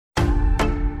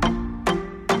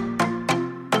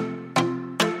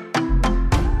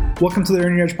Welcome to the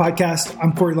Earn Your Edge podcast.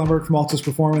 I'm Corey Lundberg from Altus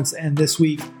Performance, and this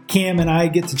week, Cam and I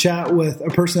get to chat with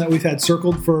a person that we've had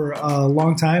circled for a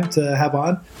long time to have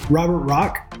on, Robert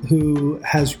Rock, who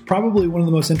has probably one of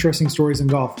the most interesting stories in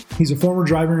golf. He's a former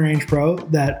driving range pro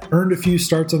that earned a few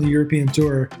starts on the European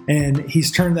Tour, and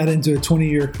he's turned that into a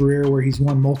 20-year career where he's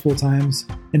won multiple times.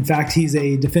 In fact, he's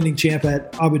a defending champ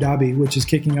at Abu Dhabi, which is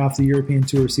kicking off the European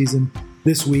Tour season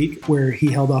this week, where he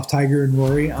held off Tiger and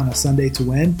Rory on a Sunday to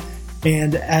win.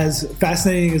 And as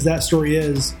fascinating as that story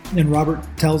is, and Robert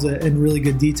tells it in really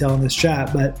good detail in this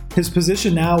chat, but his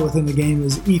position now within the game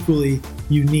is equally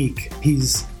unique.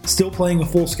 He's still playing a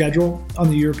full schedule on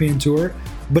the European Tour,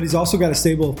 but he's also got a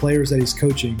stable of players that he's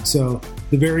coaching. So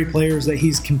the very players that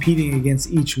he's competing against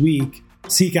each week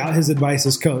seek out his advice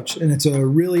as coach. And it's a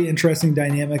really interesting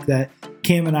dynamic that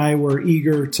Cam and I were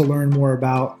eager to learn more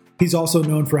about. He's also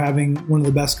known for having one of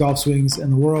the best golf swings in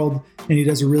the world, and he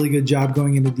does a really good job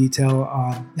going into detail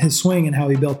on his swing and how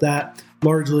he built that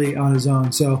largely on his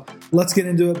own. So let's get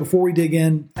into it. Before we dig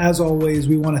in, as always,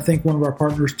 we want to thank one of our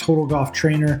partners, Total Golf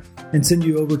Trainer, and send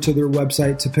you over to their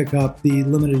website to pick up the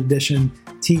limited edition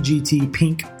TGT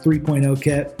Pink 3.0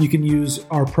 kit. You can use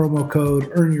our promo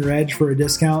code Earn Your Edge for a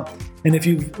discount. And if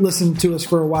you've listened to us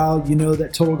for a while, you know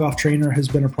that Total Golf Trainer has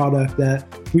been a product that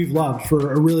we've loved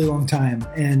for a really long time.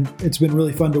 And it's been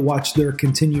really fun to watch their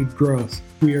continued growth.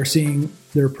 We are seeing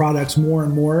their products more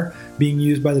and more being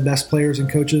used by the best players and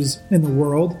coaches in the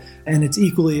world. And it's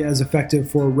equally as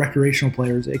effective for recreational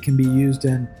players. It can be used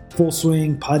in full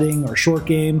swing, putting, or short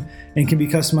game, and can be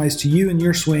customized to you and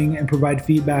your swing and provide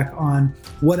feedback on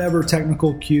whatever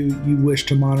technical cue you wish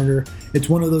to monitor. It's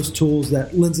one of those tools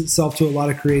that lends itself to a lot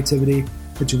of creativity.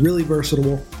 It's really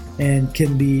versatile and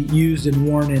can be used and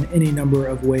worn in any number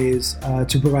of ways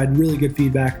to provide really good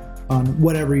feedback on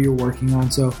whatever you're working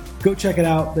on. So go check it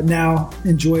out. But now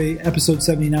enjoy episode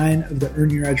 79 of the Earn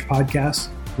Your Edge podcast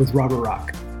with Robert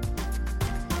Rock.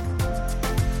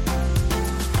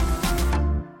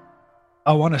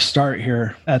 I want to start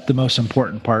here at the most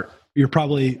important part. You're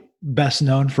probably best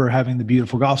known for having the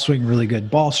beautiful golf swing, really good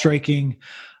ball striking,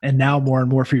 and now more and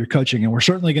more for your coaching. And we're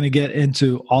certainly going to get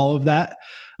into all of that,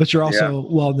 but you're also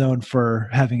well known for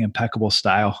having impeccable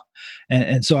style.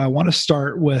 And so I want to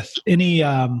start with any,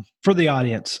 for the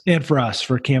audience and for us,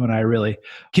 for Cam and I really,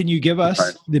 can you give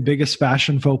us the biggest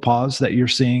fashion faux pas that you're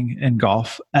seeing in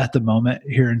golf at the moment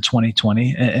here in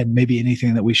 2020 and maybe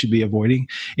anything that we should be avoiding?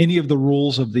 Any of the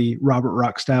rules of the Robert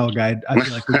Rock Style Guide, I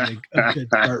feel like would be a good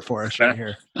start for us right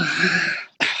here.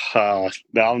 I'm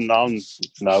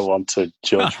no one to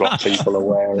judge what people are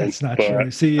wearing. That's not true.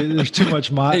 See, there's too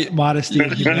much modesty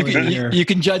and humility here. You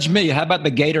can judge me. How about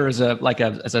the gator as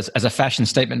a fashion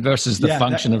statement versus the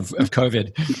function of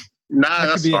COVID? No,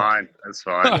 that's fine. That's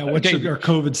fine. Yeah, what should our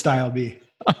COVID style be?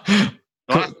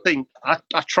 I think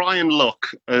I try and look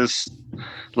as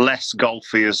less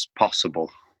golfy as possible.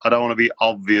 I don't want to be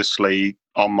obviously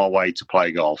on my way to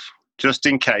play golf, just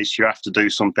in case you have to do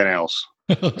something else.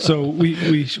 So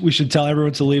we should tell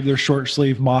everyone to leave their short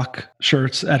sleeve mock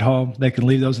shirts at home. They can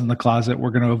leave those in the closet.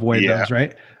 We're going to avoid those,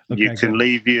 right? Okay, you can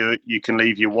leave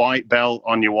your white belt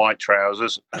on your white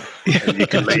trousers, and you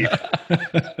can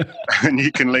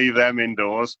leave them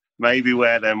indoors. Maybe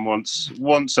wear them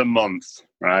once a month,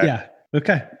 right? Yeah.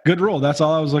 Okay. Good rule. That's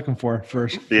all I was looking for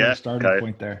a starting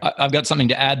point there. I've got something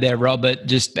to add there, Robert.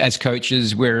 Just as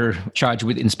coaches, we're charged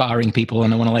with inspiring people.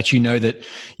 And I want to let you know that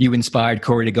you inspired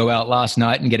Corey to go out last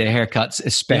night and get a haircut,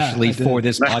 especially for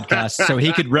this podcast, so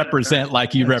he could represent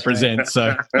like you represent. Right.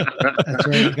 So that's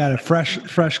right. I got a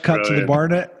fresh cut to the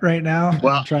barnet right now.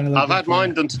 Well, I've had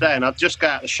mine done today, and I've just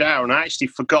got out of the shower, and I actually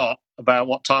forgot about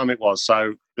what time it was.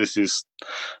 So this is,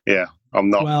 I'm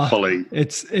not fully.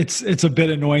 It's a bit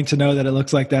annoying to know that it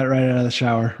looks like that right out of the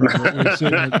shower. We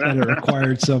assume that it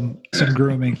required some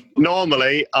grooming.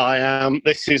 Normally, I am.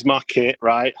 This is my kit,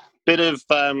 right? Bit of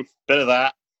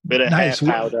that, bit of hair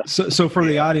powder. So for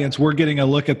the audience, we're getting a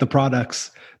look at the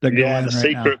products that go in the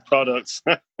secret products.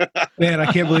 Man,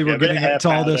 I can't believe we're getting into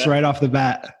all this right off the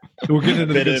bat. We're getting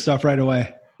into the good stuff right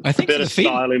away. I think a bit of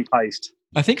styling paste.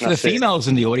 I think for the females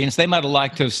in the audience, they might have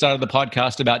liked to have started the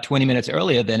podcast about 20 minutes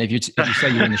earlier than if you say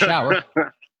you're in the shower.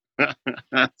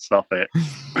 Stop it.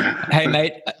 Hey,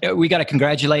 mate, we got to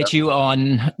congratulate you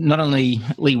on not only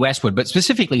Lee Westwood, but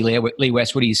specifically Lee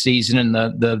Westwood, his season and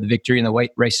the victory in the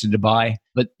race to Dubai,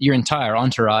 but your entire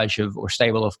entourage or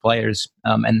stable of players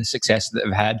and the success that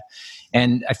they've had.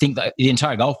 And I think that the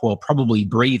entire golf world probably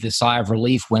breathed a sigh of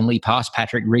relief when Lee passed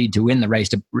Patrick Reed to win the race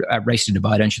to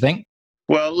Dubai, don't you think?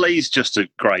 Well, Lee's just a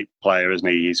great player, isn't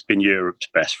he? He's been Europe's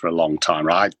best for a long time,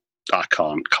 right? I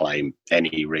can't claim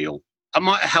any real. I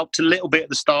might have helped a little bit at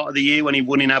the start of the year when he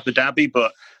won in Abu Dhabi,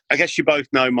 but I guess you both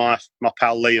know my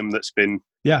pal Liam that's been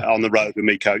on the road with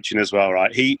me coaching as well,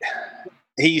 right?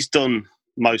 He's done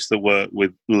most of the work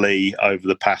with Lee over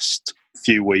the past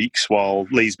few weeks while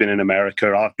Lee's been in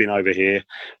America. I've been over here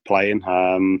playing.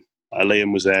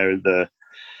 Liam was there at the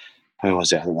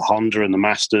Honda and the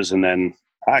Masters, and then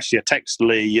actually I texted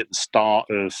Lee at the start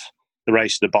of the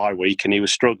race of the bye week, and he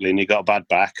was struggling. He got a bad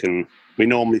back, and we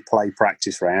normally play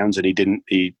practice rounds, and he didn't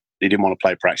want to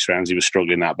play practice rounds. He was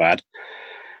struggling that bad.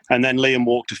 And then Liam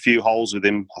walked a few holes with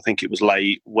him. I think it was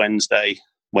late Wednesday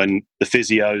when the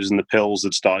physios and the pills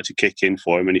had started to kick in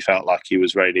for him, and he felt like he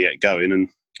was ready to get going. And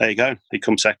there you go. He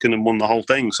come second and won the whole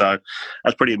thing. So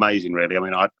that's pretty amazing, really. I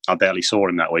mean, I barely saw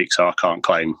him that week, so I can't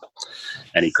claim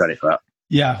any credit for that.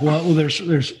 Yeah, well,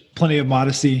 there's plenty of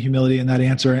modesty and humility in that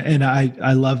answer, and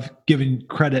I love giving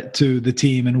credit to the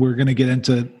team, and we're going to get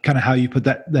into kind of how you put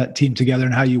that team together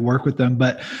and how you work with them.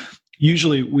 But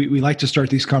usually we like to start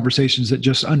these conversations at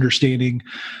just understanding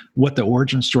what the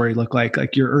origin story looked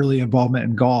like your early involvement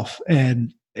in golf.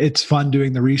 And it's fun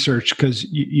doing the research because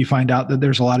you find out that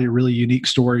there's a lot of really unique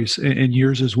stories, and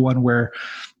yours is one where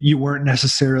you weren't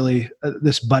necessarily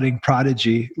this budding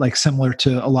prodigy, like similar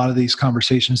to a lot of these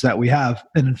conversations that we have.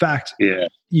 And in fact,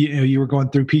 you were going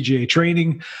through PGA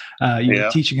training, you were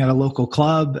teaching at a local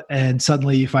club, and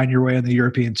suddenly you find your way on the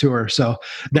European Tour. So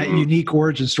that unique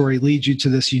origin story leads you to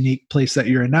this unique place that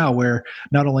you're in now, where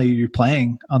not only are you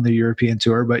playing on the European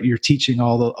Tour, but you're teaching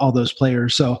all those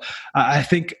players. So I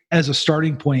think as a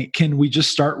starting point, can we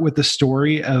just start with the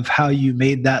story of how you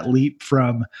made that leap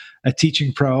from a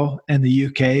teaching pro in the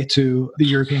UK to the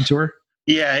European Tour?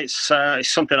 Yeah, it's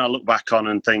something I look back on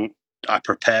and think I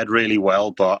prepared really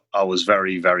well, but I was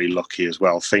very, very lucky as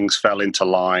well. Things fell into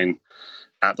line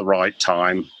at the right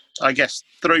time. I guess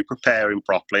through preparing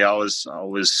properly, I was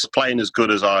playing as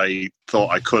good as I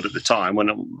thought I could at the time.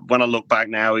 When I look back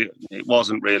now, it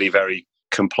wasn't really very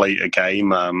complete a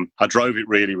game. I drove it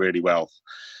really, really well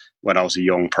when I was a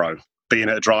young pro. Being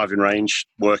at a driving range,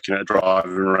 working at a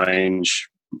driving range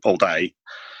all day,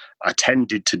 I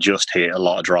tended to just hit a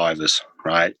lot of drivers,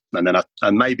 right? And then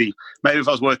maybe if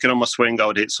I was working on my swing, I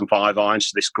would hit some 5 irons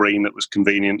to this green that was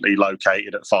conveniently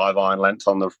located at 5 iron length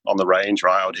on the range,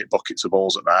 right? I would hit buckets of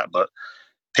balls at that, but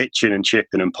pitching and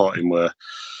chipping and putting were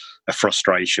a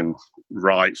frustration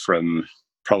right from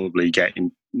probably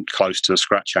getting close to the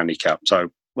scratch handicap. So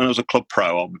when I was a club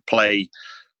pro, I would play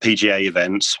PGA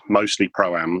events, mostly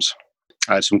pro-ams.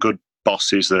 I had some good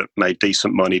bosses that made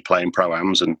decent money playing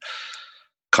pro-ams and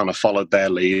kind of followed their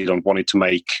lead on wanting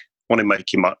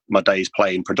making my days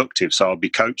playing productive. So I'd be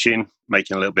coaching,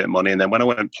 making a little bit of money. And then when I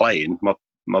went playing,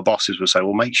 my bosses would say,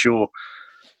 well, make sure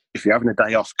if you're having a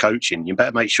day off coaching, you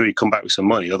better make sure you come back with some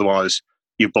money. Otherwise,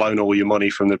 you've blown all your money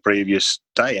from the previous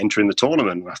day entering the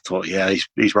tournament. I thought, yeah,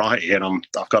 he's right here. And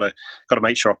I've got to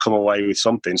make sure I come away with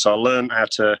something. So I learned how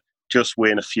to just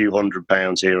win a few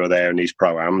 £100 here or there in these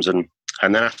pro-ams. And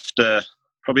then after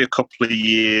probably a couple of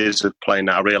years of playing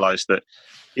that, I realised that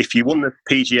if you won the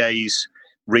PGA's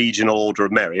regional order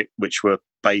of merit, which were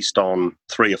based on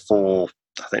 3 or 4,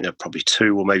 I think they're probably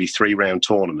 2 or maybe 3 round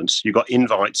tournaments, you got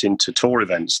invites into tour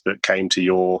events that came to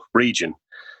your region.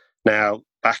 Now,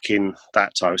 back in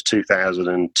that time, it was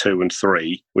 2002 and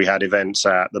 3, we had events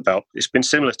at the Belt. It's been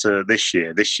similar to this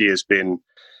year. This year's been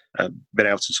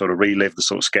able to sort of relive the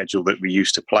sort of schedule that we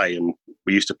used to play. And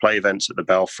we used to play events at the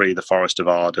Belfry, the Forest of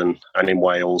Arden, and in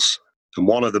Wales. And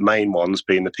one of the main ones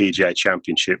being the PGA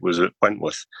Championship was at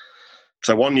Wentworth.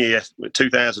 So one year,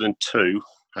 2002,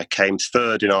 I came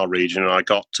third in our region, and I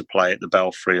got to play at the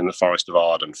Belfry and the Forest of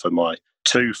Arden for my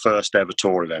 2 first ever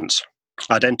tour events.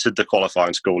 I'd entered the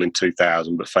qualifying school in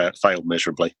 2000, but failed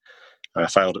miserably. I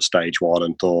failed at stage 1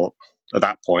 and thought, at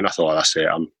that point, I thought, oh, that's it.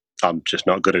 I'm just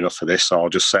not good enough for this, so I'll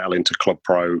just settle into club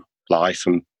pro life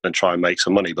and try and make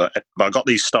some money. But I got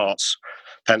these starts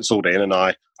penciled in, and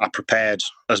I prepared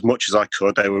as much as I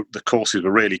could. The courses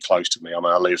were really close to me. I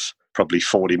mean, I live probably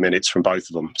 40 minutes from both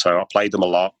of them, so I played them a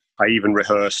lot. I even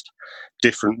rehearsed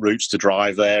different routes to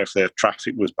drive there if the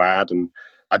traffic was bad, and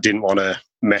I didn't want to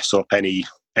mess up any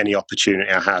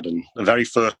opportunity I had. And the very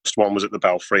first one was at the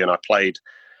Belfry, and I played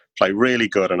really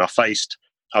good, and I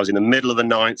was in the middle of the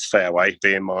 9th fairway,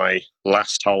 being my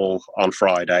last hole on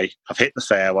Friday. I've hit the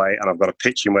fairway and I've got a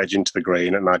pitching wedge into the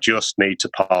green, and I just need to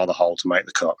par the hole to make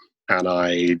the cut. And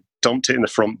I dumped it in the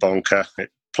front bunker. It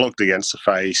plugged against the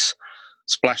face,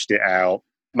 splashed it out,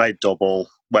 made double,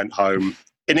 went home.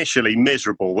 Initially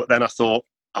miserable, but then I thought,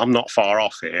 I'm not far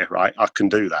off here, right? I can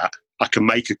do that. I can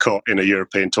make a cut in a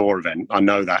European Tour event. I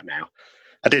know that now.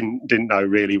 I didn't know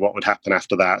really what would happen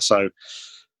after that. So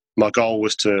my goal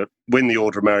was to win the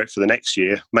Order of Merit for the next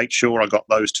year, make sure I got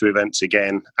those 2 events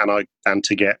again, and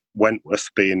to get Wentworth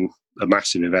being a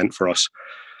massive event for us.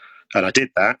 And I did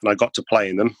that, and I got to play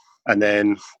in them. And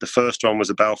then the first one was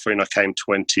the Belfry, and I came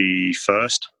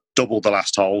 21st. Doubled the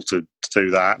last hole to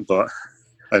do that.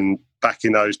 And back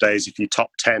in those days, if you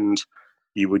top 10'd,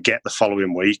 you would get the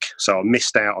following week. So I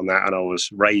missed out on that, and I was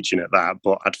raging at that.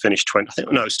 But I'd finished it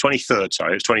was 23rd.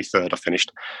 Sorry, it was 23rd I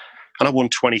finished. And I won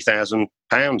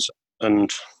 £20,000.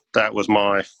 And that was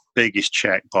my biggest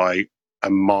check by a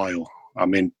mile. I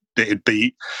mean, it'd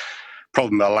be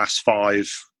probably my last five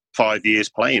years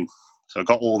playing. So I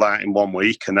got all that in 1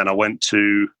 week, and then I went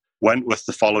to Wentworth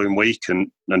the following week and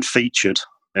featured,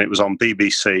 and it was on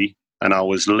BBC, and I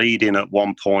was leading at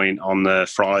one point on the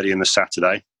Friday and the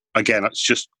Saturday. Again, it's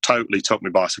just totally took me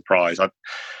by surprise. I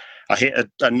hit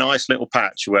a nice little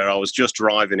patch where I was just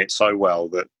driving it so well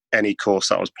that any course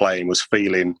that I was playing was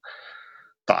feeling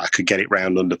that I could get it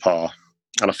round under par.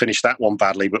 And I finished that one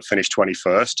badly, but finished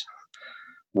 21st.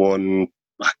 Won,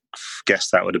 I guess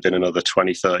that would have been another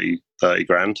 20, 30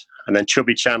 grand. And then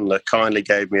Chubby Chandler kindly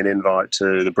gave me an invite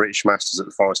to the British Masters at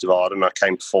the Forest of Arden. I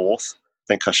came 4th. I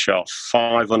think I shot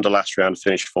 5 under last round,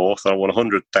 finished 4th. I won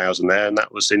 100,000 there, and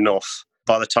that was enough.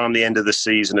 By the time the end of the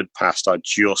season had passed, I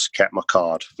just kept my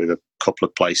card with a couple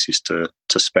of places to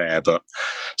spare. But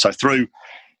so through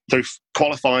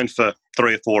qualifying for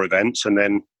 3 or 4 events and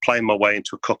then playing my way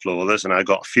into a couple of others, and I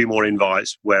got a few more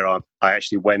invites where I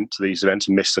actually went to these events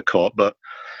and missed the cut. But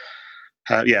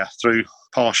through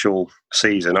partial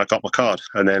season, I got my card,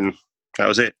 and then that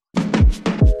was it.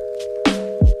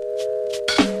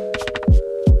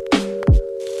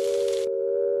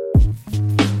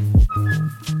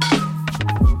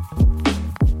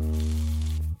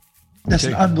 That's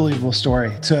an unbelievable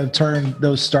story to turn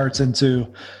those starts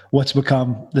into what's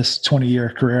become this 20-year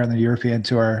career on the European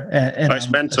Tour. And it's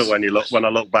mental when I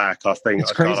look back. I think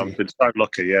I've been so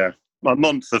lucky. Yeah, my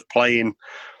month of playing,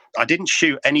 I didn't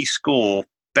shoot any score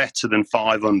better than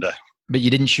 5 under. But you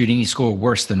didn't shoot any score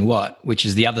worse than what? Which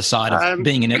is the other side of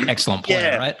being an excellent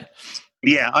player, right?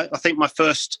 Yeah, I think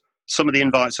some of the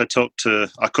invites I took to,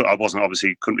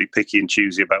 couldn't be picky and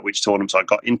choosy about which tournaments I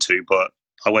got into, but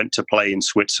I went to play in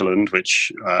Switzerland,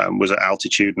 which was at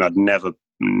altitude, and I'd never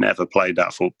played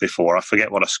that before. I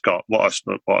forget what I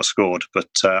scored, but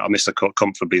I missed the cut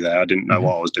comfortably there. I didn't know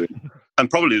what I was doing, and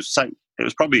probably it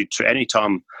was probably any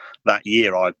time that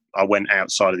year I went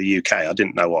outside of the UK, I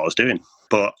didn't know what I was doing.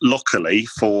 But luckily,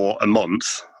 for a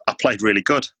month, I played really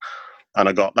good, and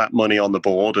I got that money on the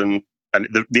board. And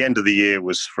the end of the year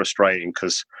was frustrating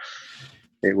because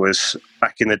it was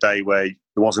back in the day where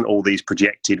there wasn't all these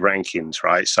projected rankings,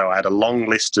 right? So I had a long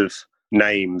list of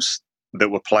names that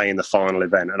were playing the final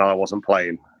event, and I wasn't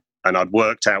playing. And I'd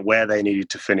worked out where they needed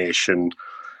to finish and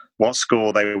what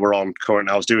score they were on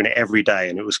current. I was doing it every day,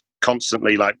 and it was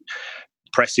constantly like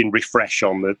pressing refresh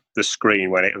on the screen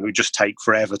when it would just take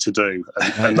forever to do.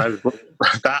 And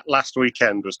that last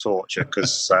weekend was torture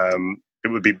because it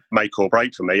would be make or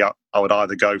break for me. I would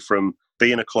either go from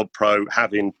being a club pro,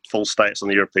 having full status on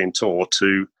the European Tour,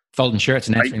 to folding shirts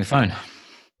and answering the phone.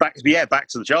 Back to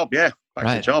the job. Yeah, back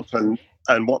to the job.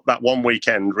 And what that one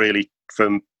weekend really,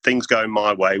 from things going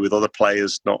my way with other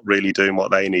players not really doing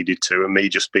what they needed to, and me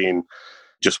just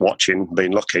watching,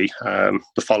 being lucky.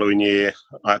 The following year,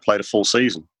 I played a full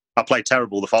season. I played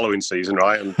terrible the following season,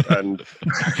 right? And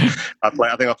I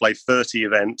think I played 30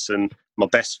 events, and my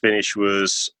best finish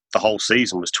was the whole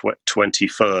season was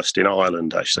 21st in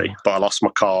Ireland, actually. But I lost my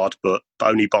card, but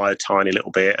only by a tiny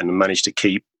little bit, and managed to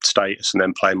keep status and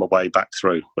then play my way back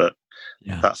through. But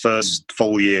that first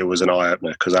full year was an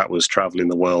eye-opener because that was traveling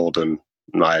the world, and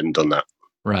I hadn't done that.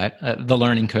 Right. The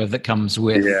learning curve that comes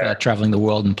with traveling the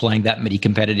world and playing that many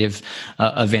competitive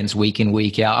events week in,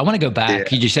 week out. I want to go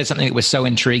back. You just said something that was so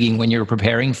intriguing when you were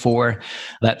preparing for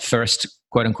that first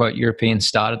quote-unquote European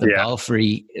start at the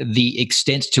Belfry, the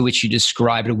extent to which you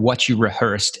described what you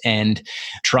rehearsed and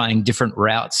trying different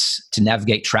routes to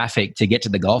navigate traffic to get to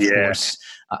the golf course.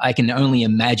 I can only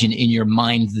imagine in your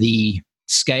mind the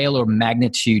scale or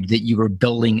magnitude that you were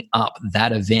building up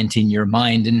that event in your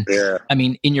mind. And I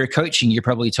mean, in your coaching, you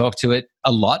probably talk to it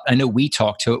a lot. I know we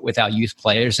talk to it with our youth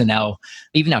players and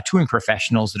even our touring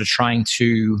professionals that are trying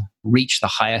to reach the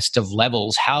highest of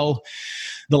levels. How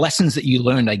the lessons that you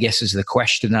learned, I guess, is the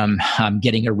question I'm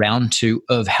getting around to,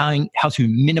 of how to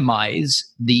minimize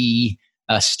the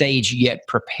stage yet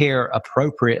prepare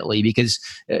appropriately, because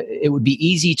it would be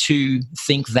easy to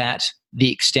think that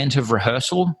the extent of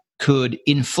rehearsal could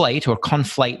inflate or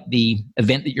conflate the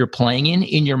event that you're playing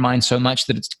in your mind so much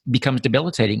that it becomes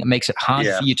debilitating. It makes it hard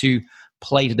for you to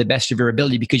play to the best of your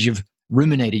ability because you've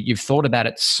ruminated, you've thought about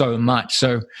it so much.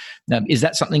 So is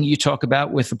that something you talk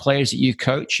about with the players that you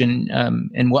coach,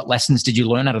 and what lessons did you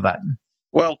learn out of that?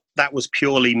 Well, that was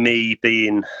purely me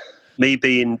being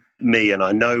me. And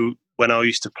I know when I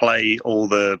used to play all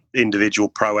the individual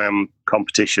Pro-Am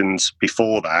competitions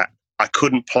before that, I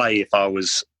couldn't play if I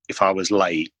was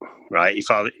late, right?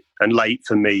 And late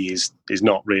for me is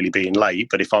not really being late,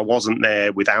 but if I wasn't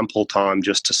there with ample time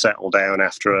just to settle down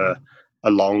after a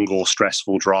long or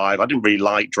stressful drive, I didn't really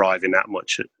like driving that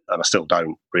much, and I still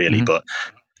don't really, but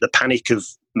the panic of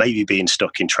maybe being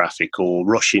stuck in traffic or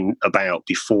rushing about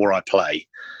before I play,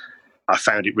 I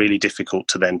found it really difficult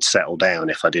to then settle down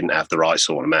if I didn't have the right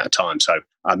sort of amount of time. So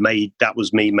that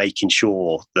was me making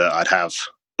sure that I'd have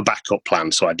a backup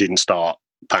plan so I didn't start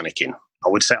panicking. I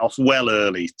would set off well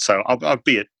early. So I'd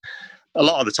be at, a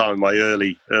lot of the time in my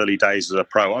early days as a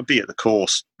pro, I'd be at the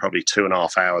course probably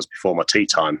 2.5 hours before my tee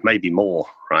time, maybe more,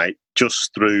 right?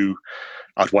 Just through,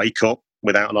 I'd wake up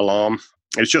without an alarm.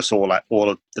 It was just all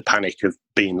of the panic of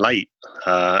being late.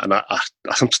 And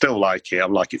I'm still like it.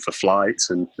 I'm like it for flights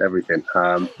and everything.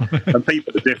 And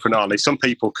people are different, aren't they? Some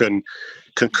people can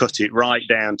cut it right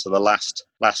down to the last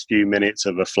few minutes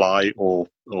of a flight or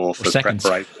for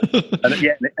preparation. and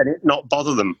it not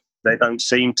bother them. They don't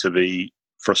seem to be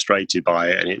frustrated by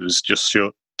it. And it was just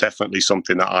definitely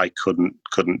something that I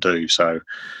couldn't do. So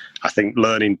I think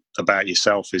learning about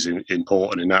yourself is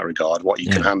important in that regard, what you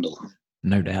can handle.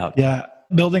 No doubt. Yeah.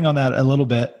 Building on that a little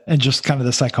bit and just kind of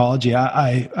the psychology,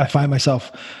 I find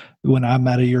myself when I'm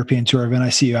at a European Tour event, I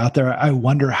see you out there, I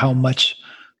wonder how much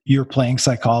you're playing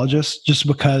psychologist, just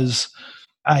because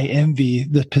I envy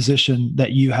the position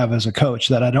that you have as a coach,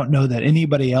 that I don't know that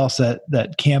anybody else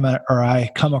that Cam or I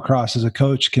come across as a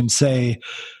coach can say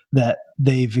that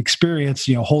they've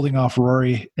experienced, holding off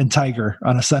Rory and Tiger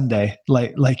on a Sunday,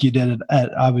 like you did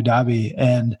at Abu Dhabi,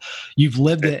 and you've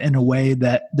lived it in a way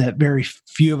that very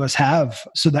few of us have.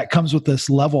 So that comes with this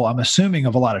level, I'm assuming,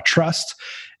 of a lot of trust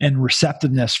and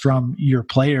receptiveness from your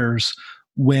players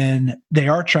when they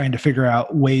are trying to figure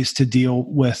out ways to deal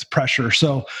with pressure.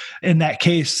 So in that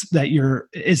case,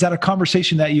 is that a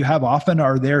conversation that you have often?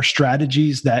 Are there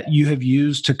strategies that you have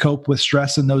used to cope with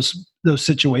stress in those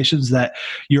situations that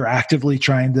you're actively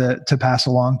trying to pass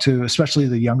along to, especially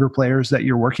the younger players that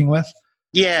you're working with?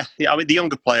 Yeah. I mean, the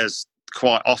younger players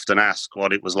quite often ask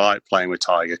what it was like playing with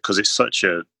Tiger, because it's such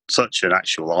an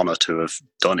actual honor to have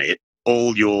done it.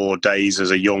 All your days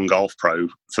as a young golf pro,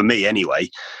 for me anyway,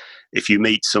 if you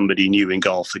meet somebody new in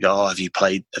golf, they go, have you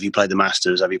played the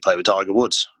Masters? Have you played with Tiger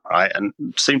Woods? Right? And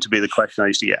it seemed to be the question I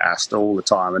used to get asked all the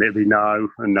time. And it'd be no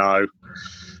and no.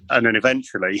 And then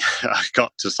eventually I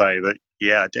got to say that,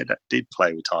 yeah, I did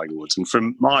play with Tiger Woods. And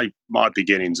from my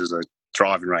beginnings as a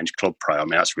driving range club pro, I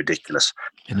mean, that's ridiculous.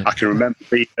 I can remember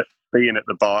being at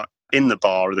the bar, in the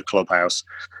bar of the clubhouse,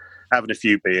 having a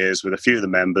few beers with a few of the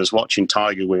members, watching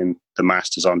Tiger win the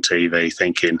Masters on TV,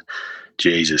 thinking,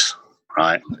 Jesus,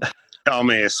 right? I'm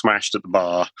here smashed at the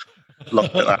bar.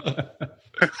 Look at that.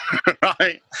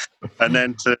 Right? And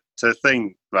then to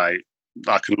think, right,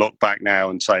 I can look back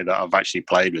now and say that I've actually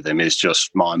played with him is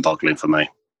just mind-boggling for me.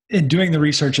 In doing the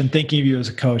research and thinking of you as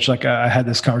a coach, like I had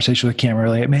this conversation with Cam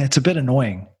earlier, man, it's a bit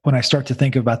annoying when I start to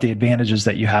think about the advantages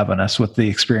that you have on us with the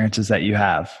experiences that you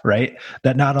have, right?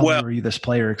 That not only were you this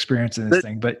player experiencing this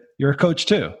thing, but you're a coach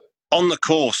too. On the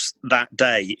course that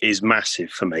day is massive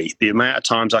for me. The amount of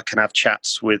times I can have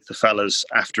chats with the fellas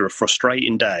after a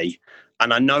frustrating day,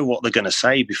 and I know what they're going to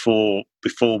say before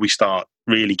we start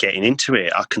really getting into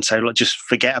it. I can say, look, just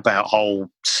forget about hole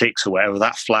 6 or whatever,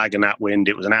 that flag and that wind,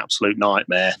 it was an absolute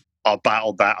nightmare. I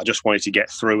battled that. I just wanted to get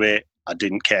through it. I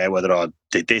didn't care whether I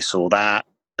did this or that.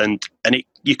 And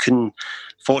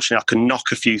fortunately, I can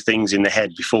knock a few things in the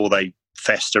head before they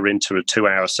fester into a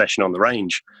 2-hour session on the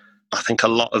range. I think a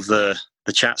lot of the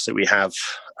chats that we have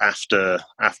after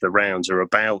rounds are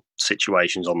about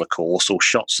situations on the course or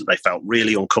shots that they felt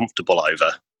really uncomfortable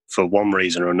over for one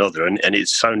reason or another. And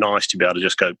it's so nice to be able to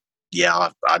just go, yeah,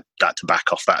 I had to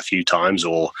back off that a few times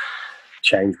or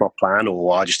change my plan,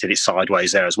 or I just did it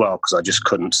sideways there as well because I just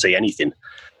couldn't see anything.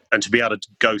 And to be able to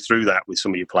go through that with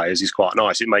some of your players is quite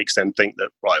nice. It makes them think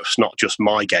that, right, it's not just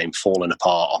my game falling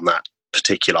apart on that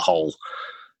particular hole.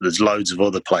 There's loads of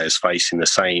other players facing the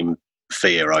same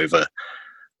fear over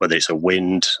whether it's a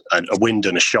wind and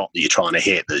a shot that you're trying to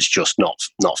hit that's just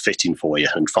not fitting for you,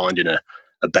 and finding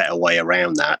a better way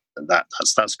around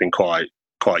that's been quite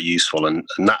useful. And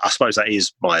that, I suppose that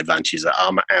is my advantage, that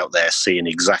I'm out there seeing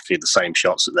exactly the same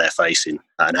shots that they're facing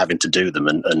and having to do them,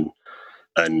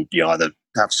 and you either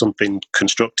have something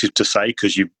constructive to say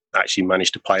because you actually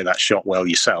managed to play that shot well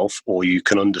yourself, or you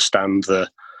can understand the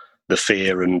the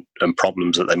fear and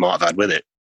problems that they might have had with it.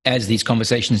 As these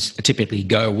conversations typically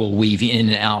go, we'll weave in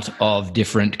and out of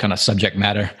different kind of subject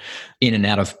matter, in and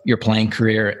out of your playing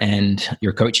career and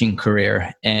your coaching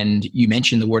career. And you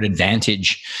mentioned the word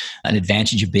advantage, an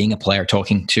advantage of being a player,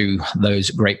 talking to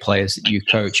those great players that you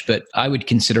coach. But I would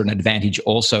consider an advantage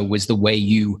also was the way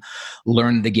you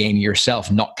learned the game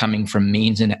yourself, not coming from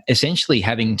means and essentially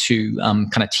having to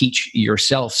kind of teach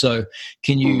yourself. So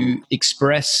can you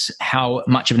express how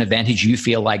much of an advantage you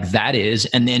feel like that is?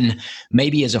 And then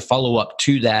maybe as a follow-up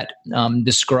to that,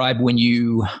 describe when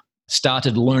you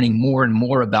started learning more and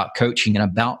more about coaching and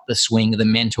about the swing, the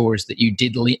mentors that you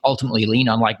did ultimately lean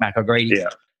on, like Mac O'Grady.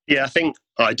 Yeah, I think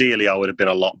ideally I would have been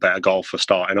a lot better golfer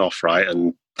starting off, right?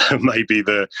 And maybe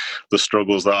the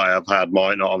struggles that I have had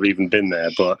might not have even been there.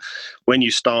 But when you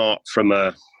start from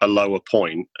a lower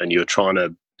point and you're trying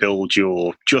to build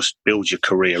your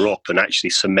career up and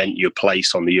actually cement your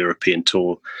place on the European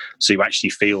tour, so you actually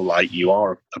feel like you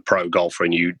are a pro golfer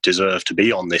and you deserve to be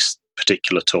on this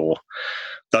particular tour.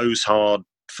 Those hard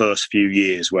first few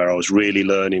years where I was really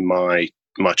learning my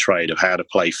trade of how to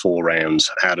play 4 rounds,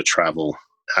 how to travel,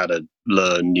 how to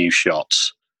learn new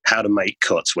shots, how to make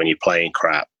cuts when you're playing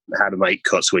crap, how to make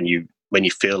cuts when you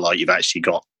feel like you've actually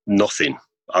got nothing.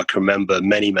 I can remember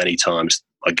many, many times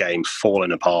a game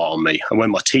falling apart on me. And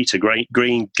when my tee to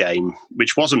green game,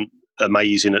 which wasn't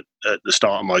amazing at the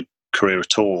start of my career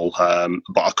at all,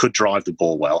 but I could drive the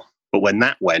ball well. But when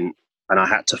that went and I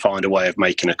had to find a way of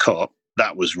making a cut,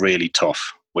 that was really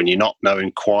tough. When you're not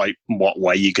knowing quite what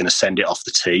way you're going to send it off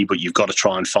the tee, but you've got to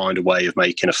try and find a way of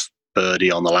making a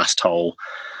birdie on the last hole,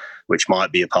 which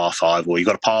might be a par 5, or you've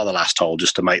got to par the last hole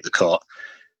just to make the cut,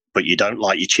 but you don't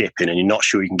like your chipping and you're not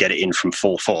sure you can get it in from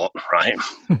 4 foot, right?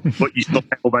 But you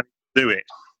somehow manage to do it,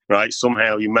 right?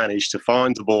 Somehow you manage to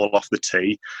find the ball off the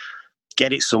tee,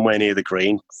 get it somewhere near the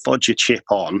green, fudge your chip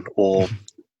on, or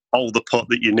hold the putt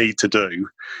that you need to do.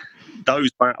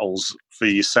 Those battles for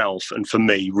yourself and for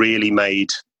me really made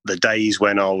the days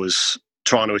when I was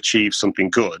trying to achieve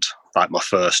something good, like my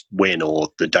first win or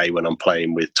the day when I'm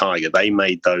playing with Tiger, they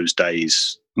made those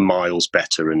days miles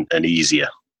better and easier.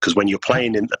 Because when you're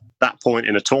playing in that point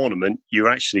in a tournament,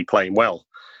 you're actually playing well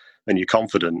and you're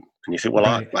confident. And you think, well,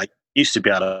 right. I used to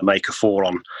be able to make a 4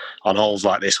 on holes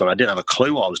like this when I didn't have a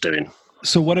clue what I was doing.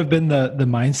 So what have been the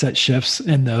mindset shifts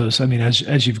in those? I mean,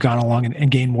 as you've gone along and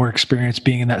gained more experience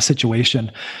being in that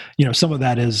situation, some of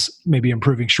that is maybe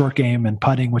improving short game and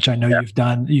putting, which I know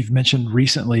you've mentioned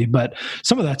recently, but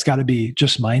some of that's got to be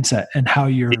just mindset and how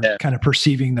you're kind of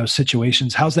perceiving those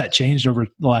situations. How's that changed over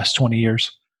the last 20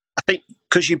 years? I think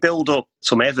because you build up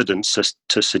some evidence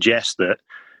to suggest that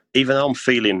even though I'm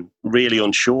feeling really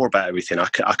unsure about everything,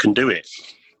 I can do it.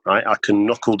 Right? I can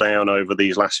knuckle down over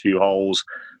these last few holes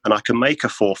and I can make a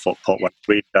 4-foot putt when I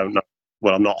really don't know.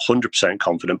 Well, I'm not 100%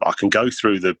 confident, but I can go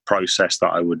through the process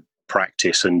that I would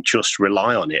practice and just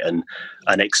rely on it and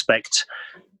expect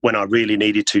when I really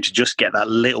needed to just get that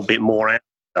little bit more out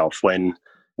of myself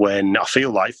when I feel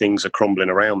like things are crumbling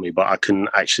around me. But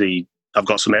I've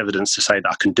got some evidence to say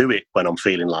that I can do it when I'm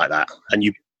feeling like that. And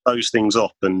you put those things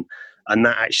up and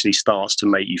that actually starts to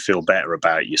make you feel better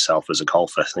about yourself as a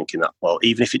golfer, thinking that, well,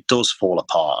 even if it does fall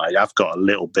apart, I've got a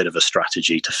little bit of a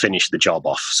strategy to finish the job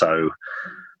off. So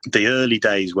the early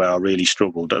days where I really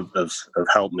struggled have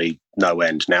helped me no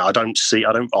end. Now, I don't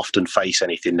often face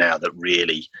anything now that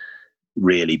really,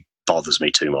 really bothers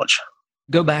me too much.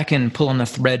 Go back and pull on the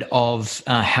thread of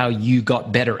how you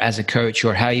got better as a coach,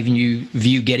 or how even you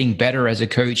view getting better as a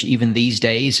coach even these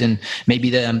days, and maybe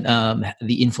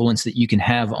the influence that you can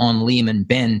have on Liam and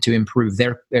Ben to improve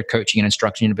their coaching and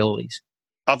instruction abilities.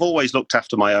 I've always looked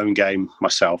after my own game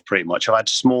myself, pretty much. I've had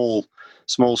small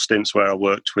stints where I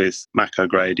worked with Mac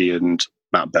O'Grady and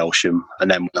Matt Belsham,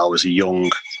 and then when I was a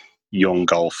young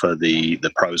golfer, the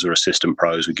pros or assistant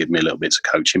pros would give me a little bits of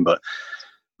coaching. But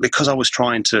because I was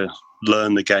trying to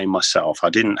learn the game myself, I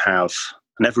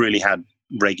never really had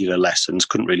regular lessons,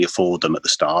 couldn't really afford them at the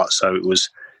start. So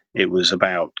it was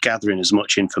about gathering as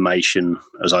much information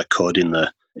as I could in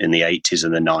the 80s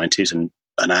and the 90s. And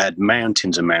I had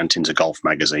mountains and mountains of golf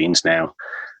magazines. Now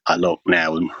I look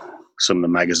now and some of the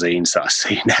magazines that I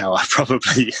see now, I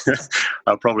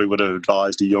probably would have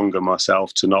advised a younger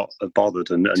myself to not have bothered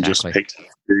and just picked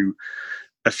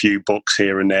a few books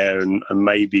here and there and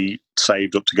maybe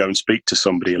saved up to go and speak to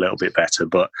somebody a little bit better.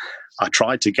 But I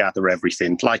tried to gather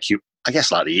everything like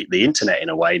the internet in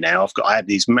a way now. I had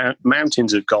these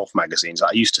mountains of golf magazines that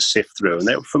I used to sift through, and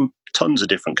they were from tons of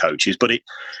different coaches, but it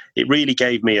really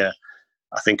gave me a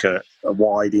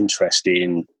wide interest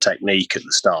in technique at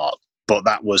the start. But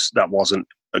that wasn't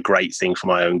a great thing for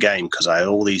my own game, because I had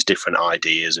all these different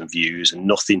ideas and views, and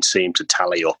nothing seemed to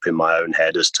tally up in my own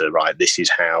head as to, right, this is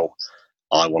how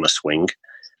I want to swing.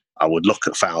 I would look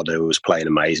at Faldo, who was playing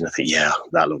amazing. I think, yeah,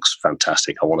 that looks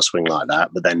fantastic. I want to swing like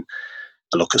that. But then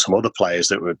I look at some other players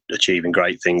that were achieving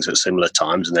great things at similar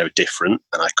times, and they were different.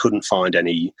 And I couldn't find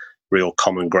any real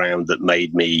common ground that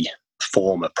made me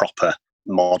form a proper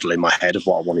model in my head of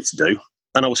what I wanted to do.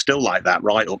 And I was still like that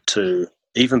right up to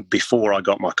even before I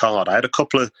got my card. I had a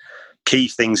couple of key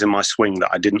things in my swing that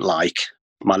I didn't like.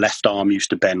 My left arm used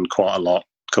to bend quite a lot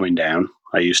coming down.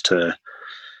 I used to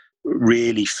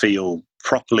really feel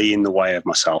properly in the way of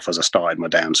myself as I started my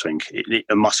downswing.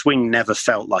 My swing never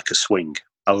felt like a swing.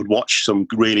 I would watch some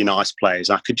really nice players.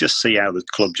 I could just see how the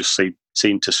club just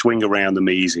seemed to swing around them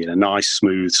easy in a nice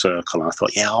smooth circle. And I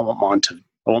thought, yeah, I want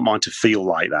mine to feel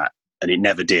like that. And it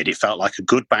never did. It felt like a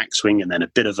good backswing and then a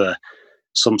bit of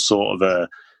some sort of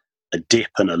a dip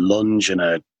and a lunge and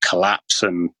a collapse,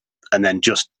 and then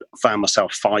just found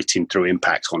myself fighting through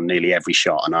impact on nearly every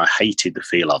shot. And I hated the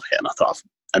feel of it. And I thought,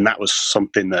 and that was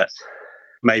something that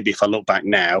maybe if I look back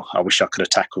now, I wish I could have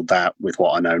tackled that with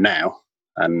what I know now.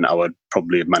 And I would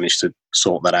probably have managed to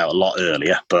sort that out a lot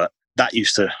earlier. But that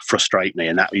used to frustrate me.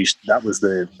 And that was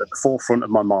at the forefront of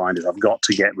my mind, is I've got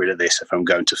to get rid of this if I'm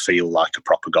going to feel like a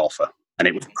proper golfer. And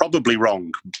it was probably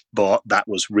wrong, but that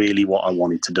was really what I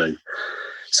wanted to do.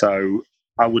 So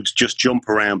I would just jump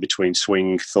around between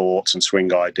swing thoughts and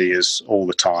swing ideas all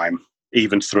the time,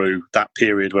 even through that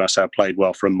period where I say I played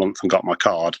well for a month and got my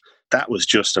card. That was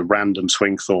just a random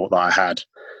swing thought that I had.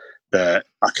 That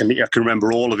I can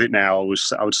remember all of it now.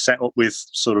 I would set up with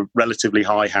sort of relatively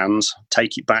high hands,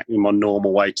 take it back in my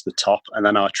normal way to the top, and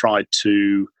then I tried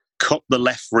to cup the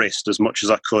left wrist as much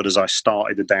as I could as I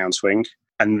started the downswing,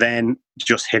 and then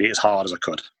just hit it as hard as I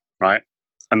could, right?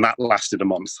 And that lasted a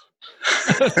month.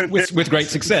 with great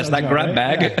success, that grab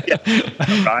bag.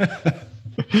 Yeah, right.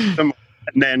 And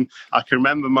then I can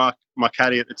remember my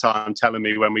caddy at the time telling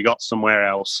me when we got somewhere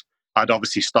else, I'd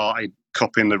obviously started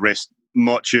cupping the wrist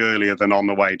much earlier than on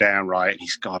the way down, right? And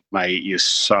he's, God, mate, you're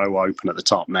so open at the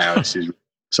top now.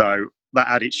 So that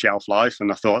had its shelf life,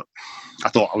 and I thought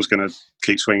I was going to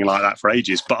keep swinging like that for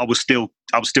ages, but I was still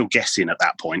guessing at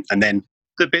that point. And then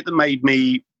the bit that made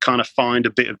me kind of find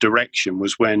a bit of direction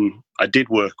was when I did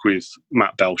work with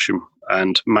Matt Belsham,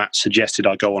 and Matt suggested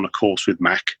I go on a course with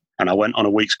Mac, and I went on a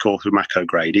week's course with Mac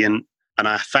O'Grady, and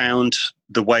I found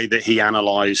the way that he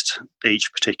analysed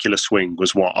each particular swing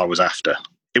was what I was after.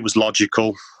 It was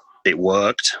logical, it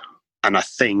worked, and I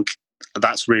think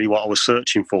that's really what I was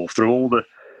searching for through all the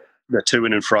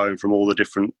to-ing and fro from all the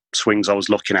different swings I was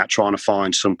looking at, trying to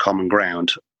find some common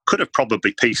ground. Could have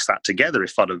probably pieced that together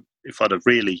if I'd have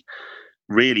really,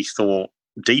 really thought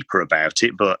deeper about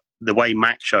it, but the way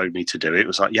Mac showed me to do it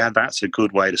was like, yeah, that's a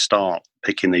good way to start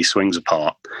picking these swings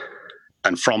apart.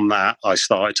 And from that, I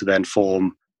started to then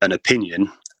form an opinion,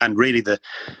 and really the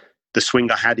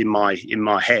swing I had in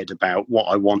my head about what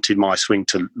I wanted my swing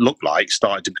to look like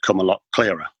started to become a lot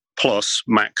clearer. Plus,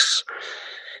 Mac's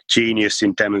genius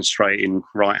in demonstrating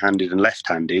right-handed and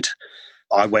left-handed.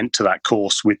 I went to that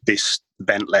course with this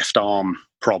bent left arm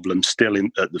problem still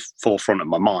at the forefront of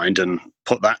my mind, and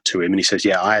put that to him. And he says,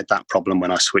 yeah, I had that problem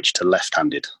when I switched to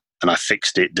left-handed, and I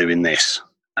fixed it doing this.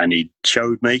 And he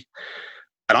showed me.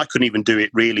 And I couldn't even do it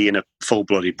really in a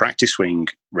full-blooded practice swing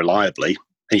reliably.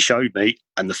 He showed me,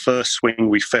 and the first swing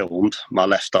we filmed, my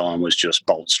left arm was just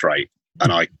bolt straight.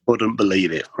 And I couldn't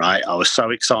believe it, right? I was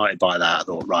so excited by that. I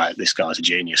thought, right, this guy's a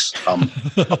genius. I'm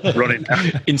running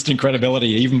now. Instant credibility,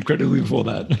 even credibility before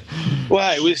that.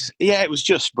 Well, it was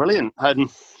just brilliant. And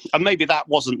maybe that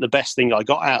wasn't the best thing I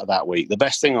got out of that week. The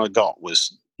best thing I got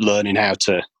was learning how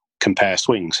to compare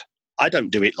swings. I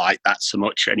don't do it like that so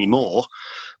much anymore,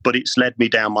 but it's led me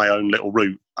down my own little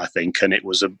route, I think, and it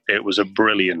was a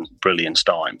brilliant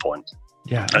starting point.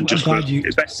 Yeah, and just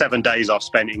the best 7 days I've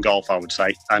spent in golf, I would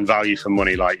say, and value for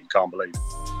money like you can't believe.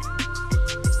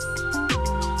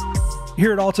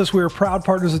 Here at Altus, we're proud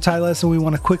partners of Titleist, and we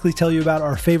want to quickly tell you about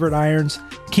our favorite irons.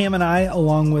 Cam and I,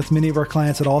 along with many of our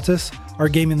clients at Altus, are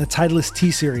gaming the Titleist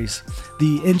T-Series.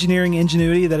 The engineering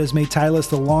ingenuity that has made Titleist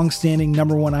the long-standing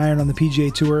 #1 iron on the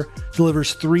PGA Tour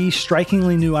delivers 3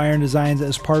 strikingly new iron designs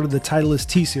as part of the Titleist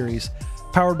T-Series.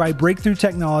 Powered by breakthrough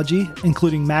technology,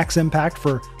 including Max Impact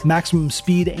for maximum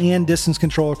speed and distance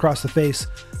control across the face,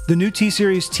 the new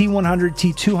T-Series T100,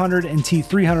 T200, and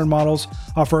T300 models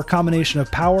offer a combination of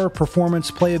power,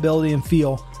 performance, playability, and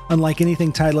feel, unlike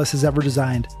anything Titleist has ever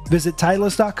designed. Visit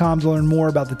Titleist.com to learn more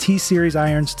about the T-Series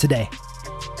irons today.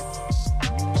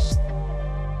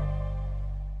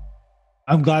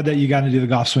 I'm glad that you got to do the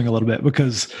golf swing a little bit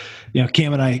because,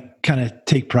 Cam and I kind of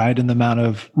take pride in the amount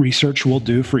of research we'll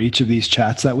do for each of these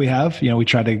chats that we have. We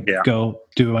try to go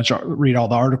do read all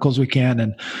the articles we can.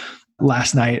 And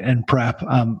last night in prep,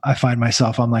 I find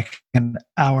myself, I'm like an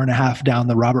hour and a half down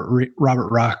the Robert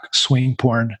Rock swing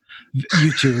porn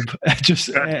YouTube.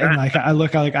 And like I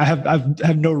look, like I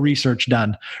have no research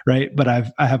done, right? But I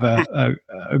have a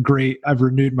great. I've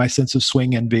renewed my sense of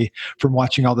swing envy from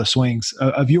watching all the swings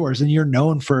of yours, and you're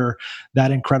known for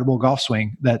that incredible golf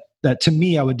swing. That to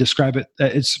me, I would describe it.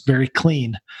 It's very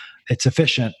clean. It's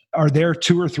efficient. Are there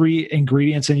 2 or 3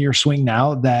 ingredients in your swing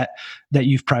now that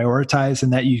you've prioritized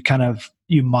and that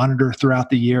you monitor throughout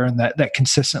the year and that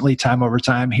consistently time over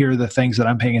time? Here are the things that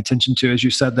I'm paying attention to. As you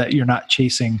said, that you're not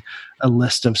chasing a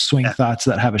list of swing thoughts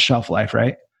that have a shelf life,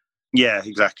 right? Yeah,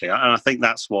 exactly. And I think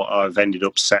that's what I've ended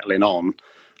up settling on,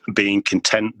 being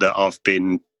content that I've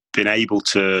been able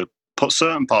to put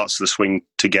certain parts of the swing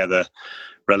together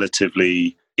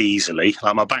relatively easily.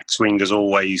 Like my backswing has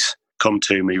always come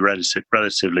to me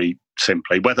relatively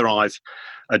simply. Whether I've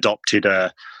adopted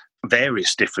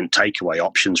various different takeaway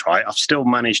options, right, I've still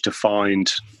managed to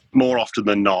find, more often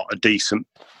than not, a decent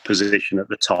position at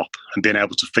the top and being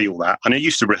able to feel that. And I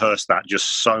used to rehearse that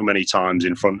just so many times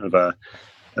in front of a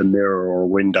mirror or a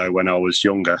window when I was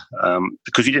younger,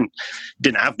 because you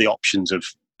didn't have the options of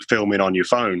filming on your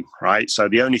phone, right? So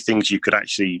the only things you could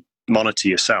actually monitor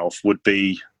yourself would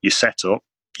be your setup,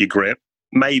 your grip,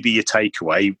 maybe your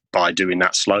takeaway by doing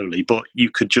that slowly, but you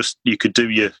could do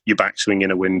your backswing in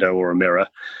a window or a mirror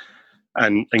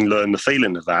and learn the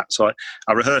feeling of that. So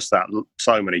I rehearsed that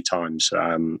so many times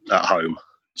at home.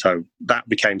 So that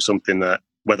became something that,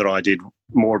 whether I did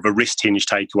more of a wrist hinge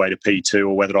takeaway to P2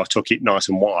 or whether I took it nice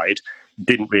and wide,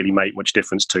 didn't really make much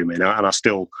difference to me now. And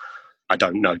I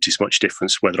don't notice much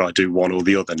difference whether I do one or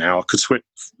the other now. I could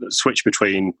switch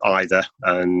between either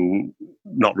and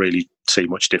not really see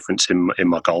much difference in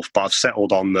my golf. But I've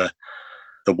settled on the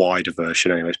wider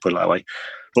version anyway, to put it that way.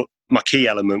 But my key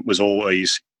element was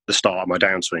always the start of my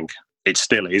downswing. It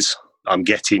still is. I'm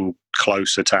getting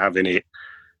closer to having it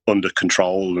under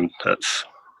control, and at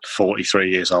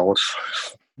 43 years old,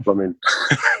 I mean,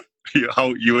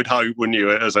 you would hope, wouldn't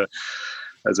you, as a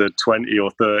 20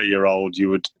 or 30-year-old, you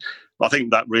would. I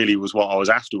think that really was what I was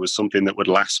after, was something that would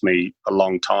last me a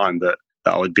long time, that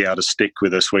I would be able to stick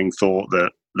with a swing thought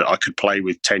that I could play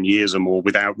with 10 years or more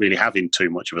without really having too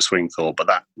much of a swing thought. But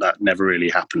that never really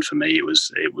happened for me. It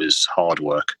was hard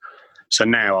work. So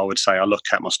now I would say I look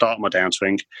at my start of my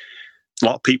downswing. A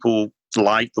lot of people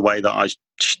like the way that I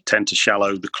tend to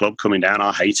shallow the club coming down.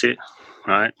 I hate it,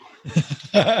 right?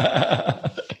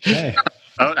 Hey.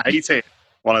 I hate it.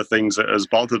 One of the things that has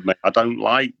bothered me, I don't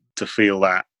like to feel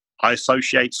that. I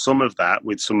associate some of that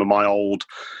with some of my old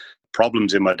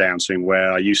problems in my downswing,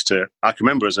 where I can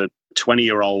remember as a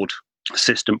 20-year-old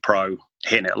assistant pro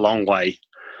hitting it a long way.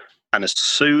 And as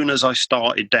soon as I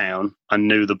started down, I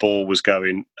knew the ball was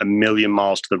going a million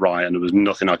miles to the right and there was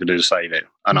nothing I could do to save it.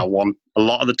 And a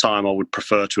lot of the time I would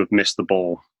prefer to have missed the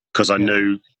ball because I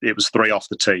knew it was 3 off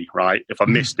the tee, right? If I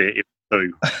missed it, it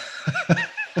was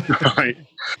 2. Right?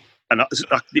 And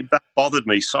that bothered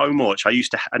me so much.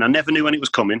 And I never knew when it was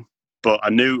coming, but I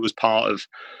knew it was part of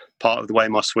the way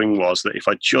my swing was, that if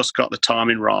I just got the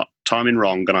timing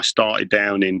wrong and I started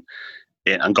down in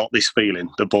and got this feeling,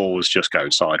 the ball was just going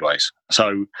sideways.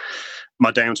 So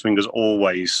my downswing has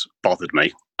always bothered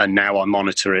me, and now I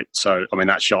monitor it. So, I mean,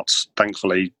 that shot's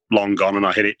thankfully long gone and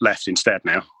I hit it left instead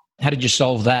now. How did you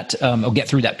solve that or get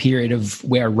through that period of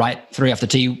where right 3 off the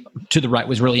tee to the right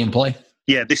was really in play?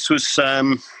 Yeah, this was,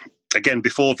 again,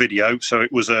 before video. So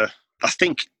it was I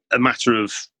think a matter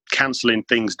of cancelling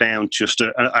things down, just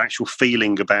an actual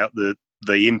feeling about the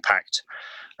impact.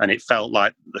 And it felt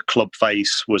like the club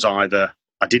face was either,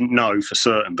 I didn't know for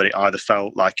certain, but it either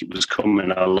felt like it was coming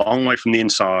a long way from the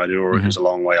inside or it was a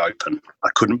long way open. I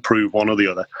couldn't prove one or the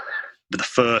other. But the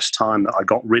first time that I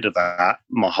got rid of that,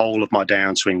 my whole of my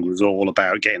downswing was all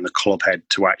about getting the club head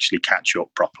to actually catch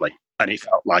up properly. And it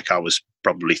felt like I was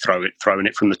probably throwing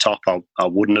it from the top. I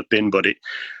wouldn't have been,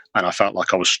 and I felt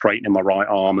like I was straightening my right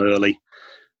arm early,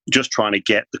 just trying to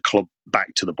get the club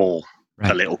back to the ball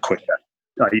a little quicker.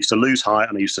 I used to lose height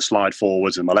and I used to slide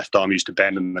forwards, and my left arm used to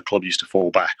bend and the club used to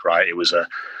fall back, right? It was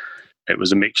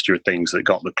a mixture of things that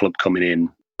got the club coming in.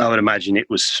 I would imagine it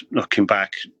was, looking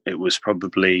back, it was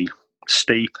probably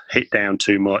steep, hit down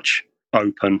too much,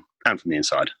 open, and from the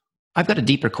inside. I've got a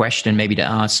deeper question maybe to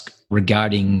ask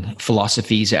regarding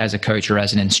philosophies as a coach or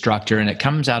as an instructor, and it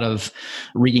comes out of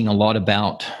reading a lot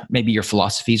about maybe your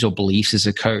philosophies or beliefs as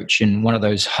a coach. And one of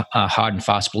those hard and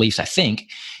fast beliefs, I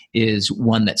think, is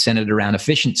one that's centered around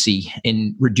efficiency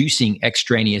in reducing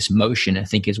extraneous motion, I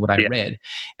think is what I read.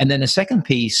 And then the second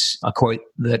piece, a quote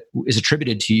that is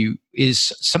attributed to you,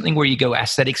 is something where you go,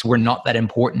 aesthetics were not that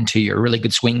important to you. A really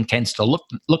good swing tends to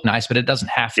look nice, but it doesn't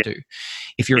have to.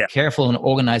 If you're careful and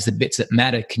organize the bits that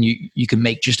matter, you can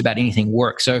make just about anything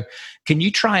work. So can you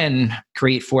try and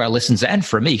create for our listeners and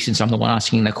for me, since I'm the one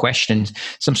asking the question,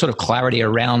 some sort of clarity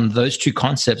around those two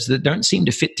concepts that don't seem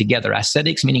to fit together?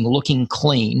 Aesthetics meaning looking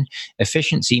clean,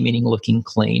 efficiency meaning looking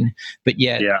clean, but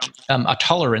yet a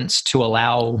tolerance to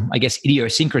allow, I guess,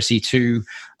 idiosyncrasy to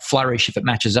flourish if it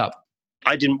matches up.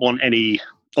 I didn't want any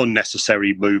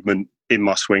unnecessary movement in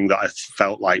my swing that I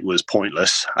felt like was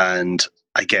pointless. And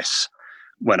I guess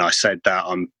when I said that,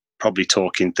 I'm probably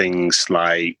talking things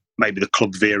like maybe the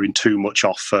club veering too much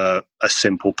off a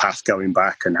simple path going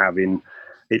back and having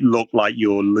it look like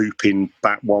you're looping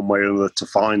back one way or another to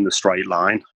find the straight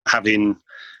line, having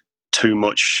too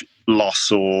much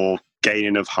loss or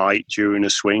gaining of height during a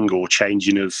swing, or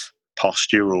changing of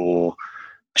posture, or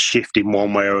shifting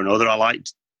one way or another. I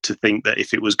liked to think that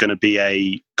if it was going to be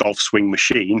a golf swing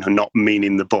machine, and not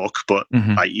meaning the book, but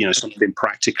something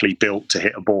practically built to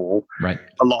hit a ball,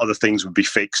 a lot of the things would be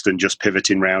fixed and just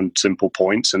pivoting around simple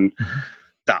points. And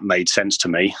that made sense to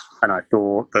me. And I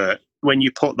thought that when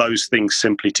you put those things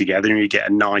simply together and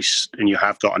you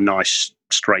have got a nice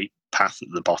straight path at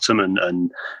the bottom,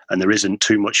 and there isn't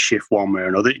too much shift one way or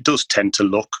another, it does tend to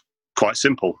look quite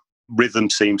simple. Rhythm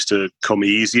seems to come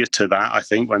easier to that, I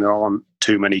think, when there aren't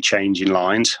too many changing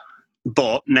lines.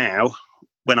 But now,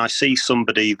 when I see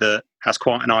somebody that has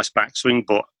quite a nice backswing,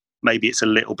 but maybe it's a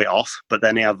little bit off, but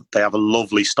then they have a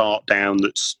lovely start down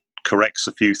that corrects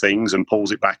a few things and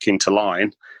pulls it back into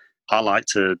line, I like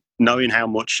to, knowing how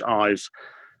much I've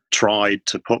tried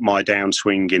to put my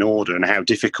downswing in order and how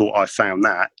difficult I found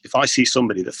that, if I see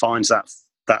somebody that finds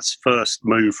that first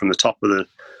move from the top of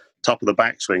the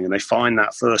backswing, and they find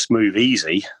that first move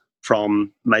easy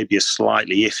from maybe a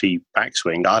slightly iffy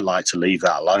backswing, I'd like to leave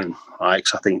that alone, right?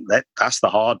 Because I think that's the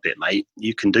hard bit, mate.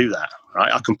 You can do that,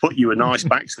 right? I can put you a nice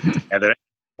backswing together at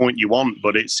any point you want,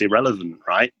 but it's irrelevant,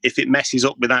 right? If it messes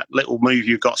up with that little move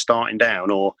you've got starting down,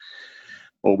 or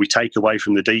we take away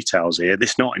from the details here,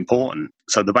 it's not important.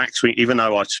 So the backswing, even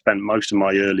though I spent most of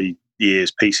my early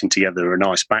years piecing together a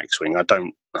nice backswing,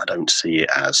 I don't see it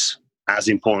as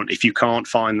important. If you can't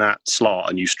find that slot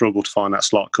and you struggle to find that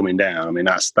slot coming down, I mean,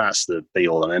 that's the be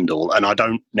all and end all. And I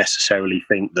don't necessarily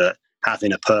think that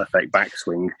having a perfect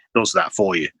backswing does that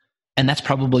for you. And that's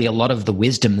probably a lot of the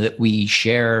wisdom that we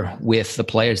share with the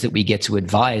players that we get to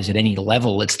advise at any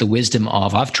level. It's the wisdom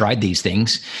of, I've tried these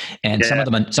things, and some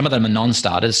of them are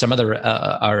non-starters. Some of them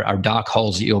are dark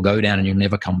holes that you'll go down and you'll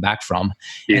never come back from.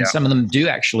 And some of them do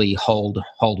actually hold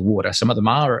water. Some of them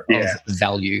are of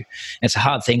value. It's a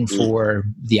hard thing for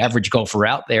the average golfer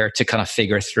out there to kind of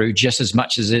figure through, just as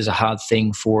much as it is a hard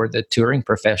thing for the touring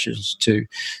professionals to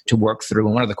work through.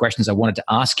 And one of the questions I wanted to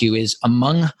ask you is,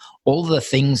 among all the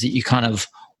things that you kind of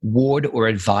ward or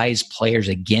advise players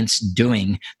against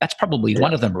doing, that's probably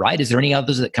one of them, right? Is there any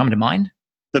others that come to mind?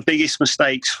 The biggest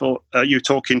mistakes for, are you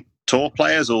talking tour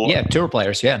players or? Yeah, tour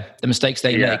players, the mistakes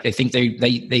they make. They think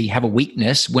they have a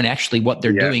weakness when actually what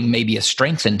they're doing may be a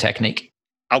strength in technique.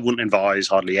 I wouldn't advise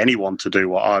hardly anyone to do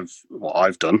what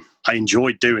I've done. I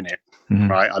enjoyed doing it,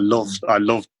 right? I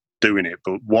loved doing it,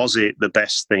 but was it the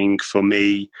best thing for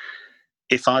me?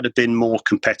 If I'd have been more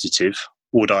competitive,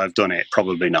 would I have done it?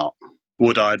 Probably not.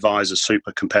 Would I advise a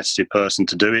super competitive person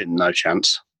to do it? No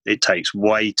chance. It takes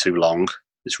way too long.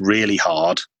 It's really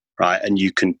hard, right? And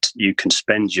you can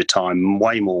spend your time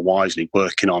way more wisely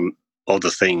working on other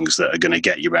things that are going to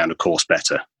get you around a course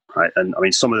better, right? And I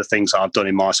mean, some of the things I've done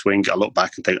in my swing, I look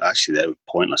back and think, actually, they were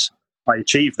pointless. I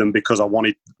achieved them because I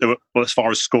wanted, as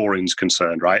far as scoring's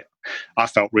concerned, right? I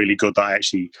felt really good that I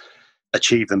actually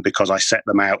achieve them because I set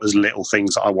them out as little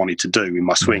things that I wanted to do in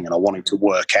my swing, and I wanted to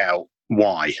work out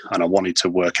why, and I wanted to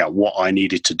work out what I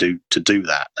needed to do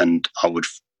that. And I would,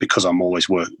 because I'm always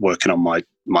working on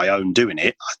my own doing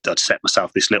it, I'd set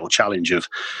myself this little challenge of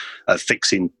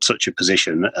fixing such a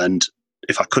position, and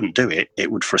if I couldn't do it,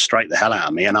 it would frustrate the hell out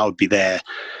of me, and I would be there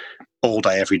all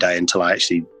day, every day until I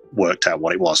actually worked out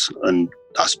what it was. And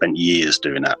I spent years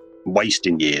doing that,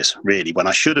 wasting years, really, when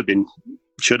I should have been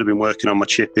working on my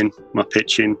chipping, my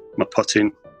pitching, my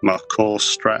putting, my course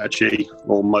strategy,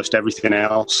 almost everything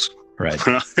else. Right.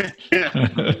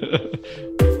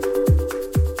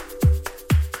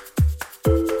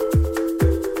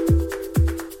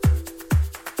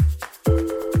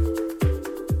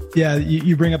 Yeah,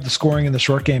 you bring up the scoring in the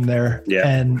short game there. Yeah.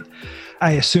 And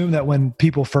I assume that when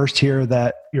people first hear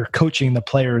that you're coaching the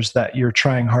players that you're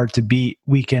trying hard to beat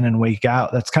week in and week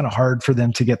out. That's kind of hard for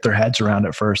them to get their heads around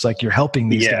at first. Like, you're helping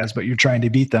these guys, but you're trying to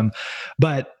beat them.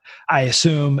 But I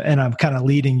assume, and I'm kind of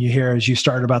leading you here as you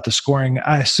start about the scoring,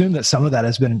 I assume that some of that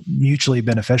has been mutually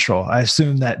beneficial. I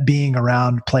assume that being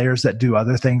around players that do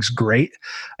other things great,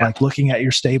 like looking at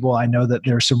your stable, I know that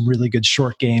there's some really good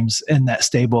short games in that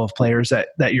stable of players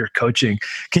that you're coaching.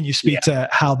 Can you speak to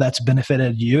how that's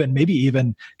benefited you, and maybe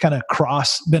even kind of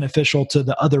cross beneficial to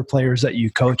the other players that you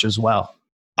coach as well?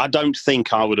 I don't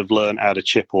think I would have learned how to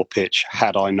chip or pitch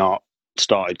had I not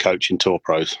started coaching tour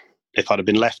pros. If I'd have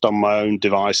been left on my own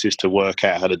devices to work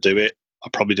out how to do it, I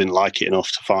probably didn't like it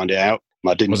enough to find it out.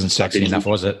 Wasn't sexy enough,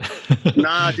 was it? No,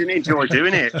 I didn't enjoy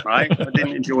doing it, right? I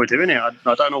didn't enjoy doing it.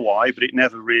 I don't know why, but it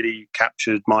never really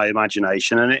captured my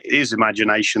imagination. And it is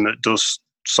imagination that does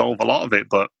solve a lot of it,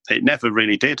 but it never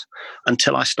really did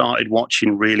until I started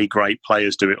watching really great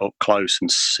players do it up close and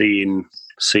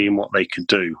seeing what they could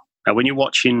do. Now, when you're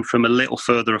watching from a little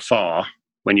further afar,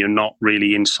 when you're not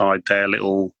really inside their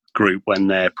little group when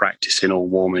they're practicing or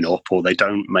warming up, or they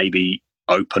don't maybe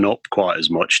open up quite as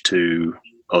much to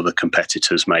other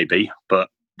competitors maybe, but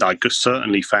I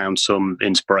certainly found some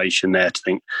inspiration there to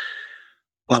think,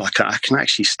 well, I can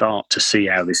actually start to see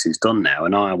how this is done now,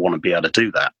 and I want to be able to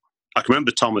do that. I can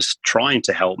remember Thomas trying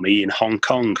to help me in Hong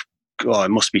Kong. Oh,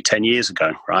 it must be 10 years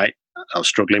ago, right? I was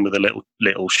struggling with a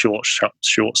little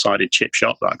short-sided chip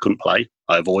shot that I couldn't play.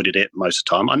 I avoided it most of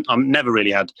the time. I've never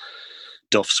really had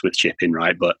duffs with chipping,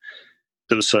 right? But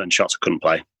there were certain shots I couldn't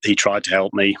play. He tried to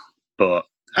help me, but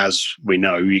as we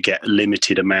know, you get a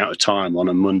limited amount of time on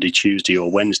a Monday, Tuesday or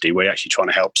Wednesday where you're actually trying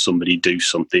to help somebody do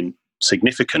something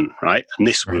significant, right? And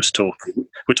this was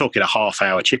we're talking a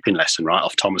half-hour chipping lesson, right,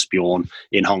 off Thomas Bjorn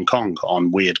in Hong Kong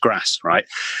on weird grass, right?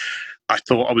 I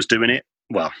thought I was doing it.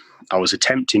 Well, I was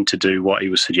attempting to do what he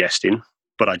was suggesting,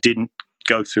 but I didn't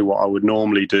go through what I would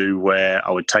normally do, where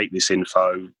I would take this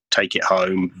info, take it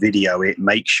home, video it,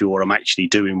 make sure I'm actually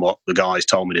doing what the guys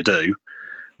told me to do,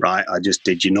 right? I just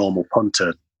did your normal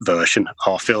punter version.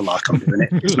 I feel like I'm doing it.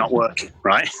 It's not working,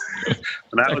 right?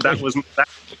 And that was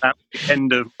the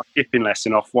end of my chipping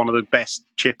lesson off one of the best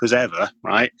chippers ever,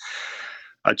 right?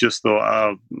 I just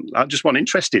thought, I just wasn't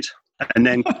interested. And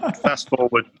then fast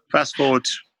forward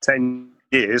 10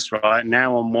 years, right?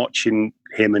 Now I'm watching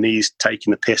him and he's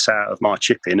taking the piss out of my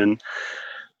chipping,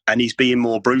 and he's being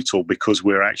more brutal because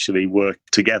we're actually work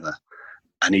together.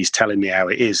 And he's telling me how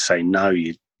it is, saying, no,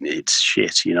 it's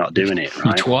shit, you're not doing it,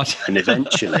 right? What? And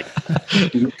eventually,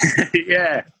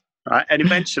 yeah, right? And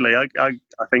eventually I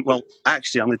think, well,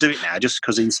 actually I'm going to do it now just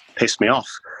because he's pissed me off.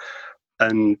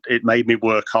 And it made me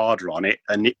work harder on it.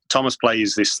 And Thomas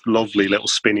plays this lovely little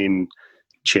spinning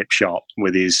chip shot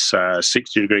with his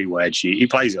 60-degree wedge. He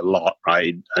plays it a lot,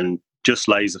 right? And just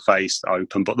lays the face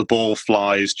open, but the ball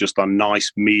flies just on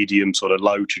nice, medium, sort of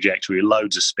low trajectory,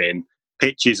 loads of spin,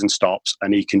 pitches and stops,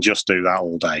 and he can just do that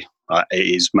all day. Right? It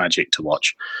is magic to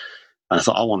watch. And I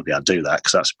thought, I want to be able to do that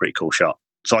because that's a pretty cool shot.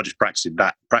 So I just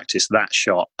practiced that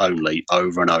shot only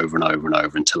over and over and over and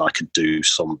over until I could do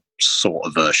some sort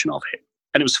of version of it.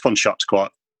 And it was a fun shot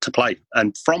to play.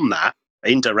 And from that,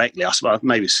 indirectly, I suppose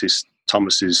maybe this is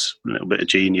Thomas's little bit of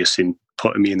genius in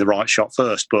putting me in the right shot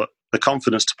first, but the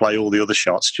confidence to play all the other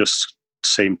shots just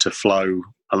seemed to flow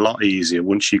a lot easier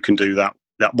once you can do that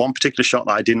one particular shot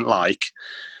that I didn't like.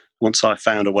 Once I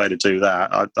found a way to do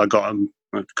that, I got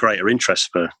a greater interest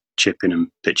for chipping and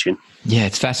pitching. Yeah,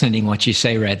 it's fascinating what you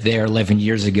say right there. 11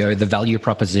 years ago, the value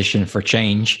proposition for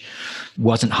change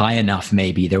wasn't high enough,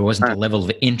 maybe. There wasn't a level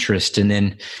of interest. And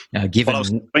then given... Well, I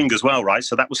was swing as well, right?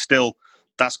 So that was still...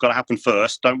 That's got to happen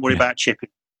first. Don't worry about chipping,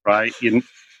 right? You're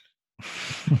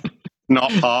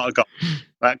not part of golf.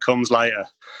 That comes later.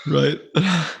 Right.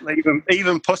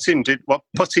 Even putting did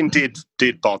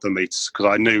bother me because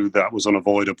I knew that was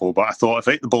unavoidable. But I thought if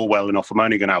I hit the ball well enough, I'm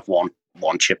only going to have one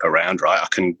chip around, right? I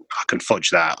can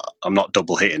fudge that. I'm not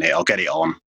double hitting it. I'll get it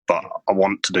on, but I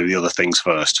want to do the other things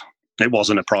first. It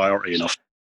wasn't a priority enough.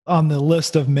 On the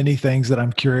list of many things that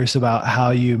I'm curious about how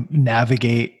you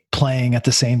navigate playing at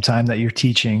the same time that you're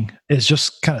teaching is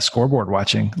just kind of scoreboard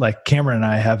watching. Like Cameron and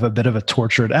I have a bit of a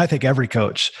tortured, I think every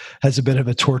coach has a bit of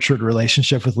a tortured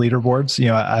relationship with leaderboards. You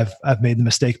know, I've made the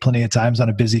mistake plenty of times on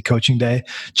a busy coaching day,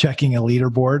 checking a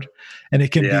leaderboard, and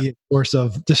it can be a source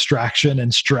of distraction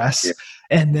and stress. Yeah.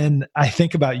 And then I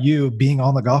think about you being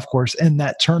on the golf course in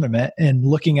that tournament and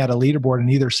looking at a leaderboard and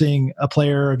either seeing a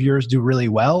player of yours do really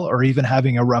well or even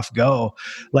having a rough go.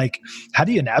 Like, how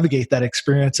do you navigate that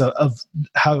experience of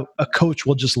how a coach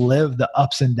will just live the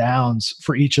ups and downs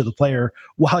for each of the player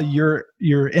while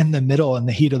you're in the middle in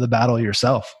the heat of the battle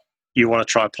yourself? you want to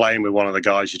try playing with one of the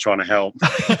guys you're trying to help. I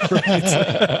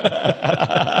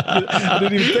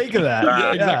didn't even think of that.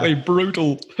 Yeah, exactly.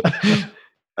 Brutal.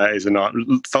 That is a night.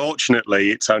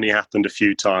 Fortunately, it's only happened a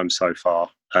few times so far,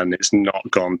 and it's not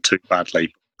gone too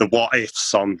badly. The what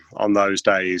ifs on those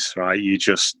days, right? You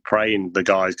just praying the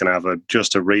guy's going to have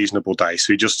just a reasonable day,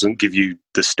 so he just doesn't give you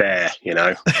the stare,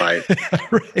 like,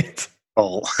 right.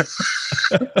 oh.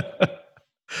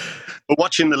 But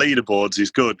watching the leaderboards is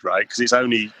good, right? Because it's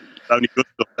only good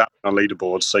stuff happening on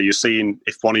leaderboards. So you're seeing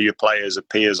if one of your players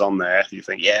appears on there, you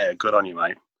think, yeah, good on you,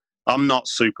 mate. I'm not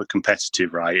super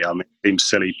competitive, right? I mean, it seems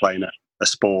silly playing a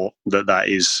sport that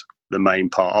is the main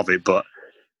part of it, but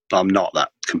I'm not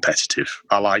that competitive.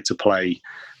 I like to play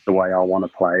the way I want to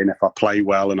play, and if I play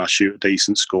well and I shoot a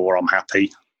decent score, I'm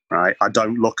happy, right? I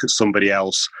don't look at somebody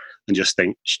else and just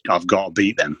think I've got to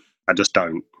beat them. I just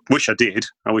don't. I wish I did,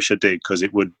 because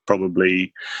it would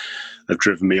probably have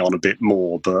driven me on a bit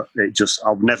more, but I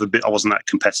wasn't that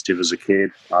competitive as a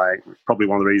kid. Probably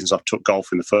one of the reasons I took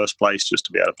golf in the first place, just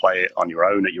to be able to play it on your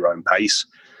own, at your own pace,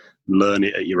 learn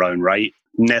it at your own rate.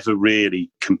 Never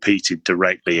really competed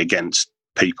directly against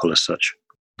people as such.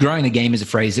 Growing the game is a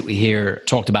phrase that we hear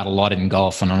talked about a lot in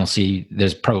golf, and honestly,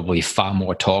 there's probably far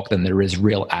more talk than there is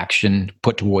real action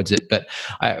put towards it. But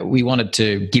we wanted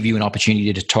to give you an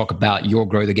opportunity to talk about your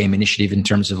Grow the Game initiative in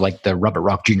terms of like the Robert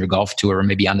Rock Junior Golf Tour, and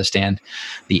maybe understand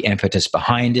the impetus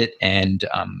behind it and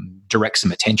direct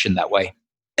some attention that way.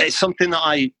 It's something that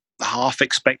I half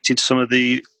expected some of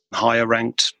the higher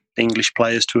ranked English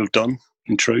players to have done,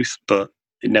 in truth, but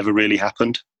it never really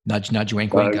happened. Nudge, nudge,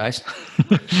 wink, wink, guys.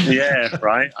 Yeah,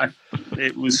 right. I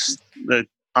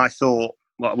thought,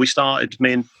 well, we started,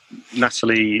 me and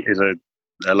Natalie is a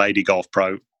lady golf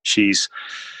pro. She's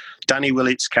Danny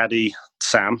Willett's caddy,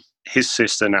 Sam, his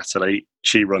sister, Natalie,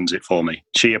 she runs it for me.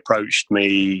 She approached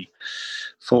me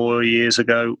 4 years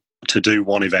ago to do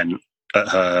one event at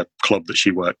her club that she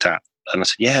worked at. And I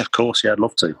said, yeah, of course, yeah, I'd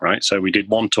love to, right? So we did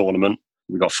one tournament.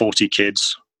 We got 40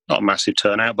 kids, not a massive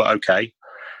turnout, but okay.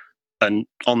 And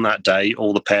on that day,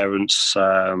 all the parents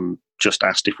just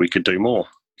asked if we could do more.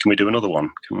 Can we do another one?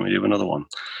 Can we do another one?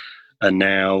 And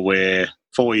now we're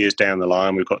 4 years down the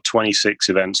line. We've got 26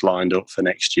 events lined up for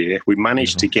next year. We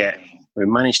managed to get. I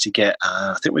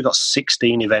think we got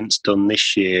 16 events done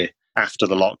this year after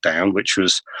the lockdown, which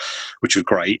was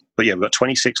great. But yeah, we've got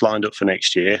 26 lined up for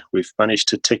next year. We've managed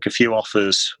to tick a few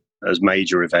offers as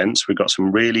major events. We've got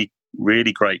some really,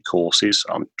 really great courses.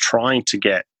 I'm trying to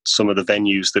get some of the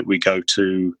venues that we go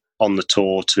to on the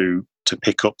tour to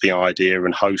pick up the idea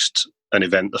and host an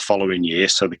event the following year,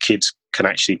 so the kids can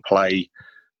actually play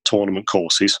tournament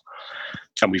courses.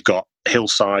 And we've got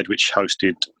Hillside, which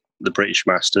hosted the British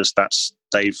Masters.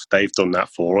 They've done that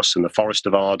for us, and the Forest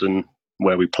of Arden,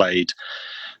 where we played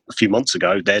a few months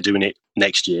ago, they're doing it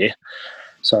next year.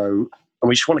 So, and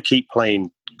we just want to keep playing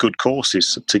good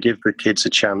courses to give the kids a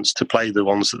chance to play the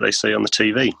ones that they see on the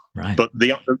TV. Right. But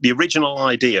the original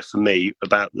idea for me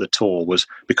about the tour was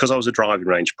because I was a driving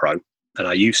range pro, and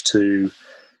I used to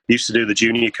do the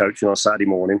junior coaching on Saturday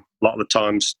morning. A lot of the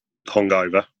times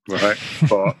hungover, right?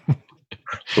 but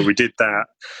we did that.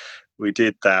 We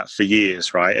did that for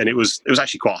years, right? And it was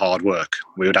actually quite hard work.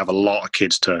 We would have a lot of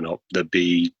kids turn up. There'd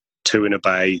be 2 in a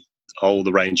bay. All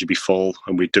the range would be full,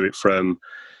 and we'd do it from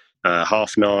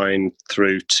 9:30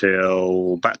 through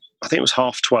till about, I think it was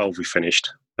 12:30 we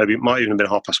finished. Maybe it might even have been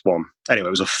 1:30. Anyway, it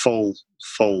was a full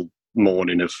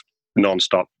morning of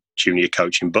non-stop junior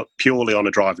coaching, but purely on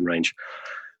a driving range.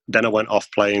 Then I went off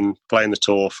playing the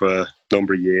tour for a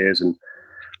number of years, and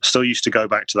still used to go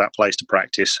back to that place to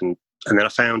practice. And then I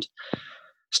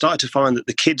started to find that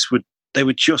the kids they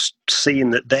were just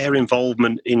seeing that their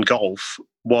involvement in golf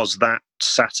was that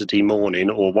Saturday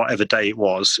morning or whatever day it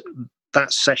was.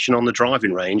 That session on the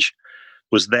driving range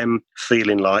was them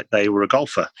feeling like they were a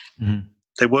golfer. Mm-hmm.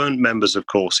 They weren't members of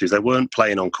courses. They weren't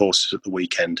playing on courses at the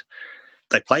weekend.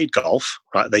 They played golf,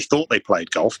 right? They thought they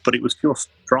played golf, but it was just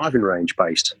driving range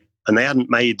based. And they hadn't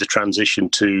made the transition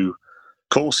to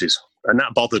courses. And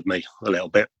that bothered me a little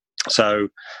bit. So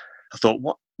I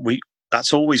thought,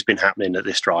 that's always been happening at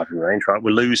this driving range, right?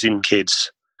 We're losing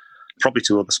kids probably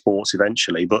to other sports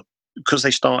eventually, but because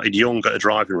they started young at a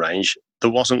driving range, there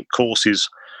wasn't courses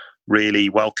really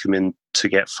welcoming to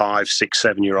get 5, 6,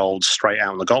 7-year-olds straight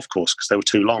out on the golf course because they were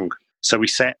too long. So we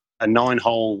set a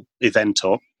 9-hole event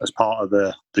up as part of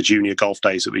the junior golf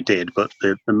days that we did. But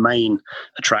the main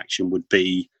attraction would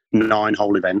be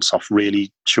 9-hole events off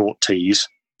really short tees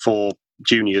for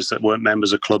juniors that weren't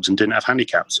members of clubs and didn't have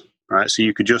handicaps. Right? So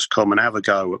you could just come and have a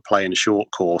go at playing a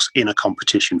short course in a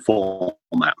competition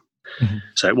format. Mm-hmm.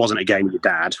 So it wasn't a game with your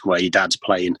dad where your dad's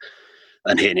playing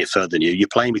and hitting it further than you. You're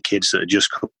playing with kids that are just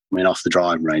coming off the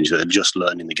driving range, that are just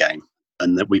learning the game.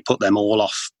 And that we put them all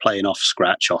playing off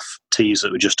scratch, off tees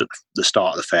that were just at the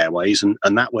start of the fairways.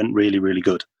 And that went really, really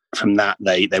good. From that,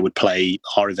 they would play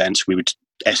our events. We would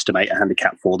estimate a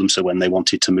handicap for them. So when they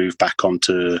wanted to move back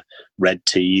onto red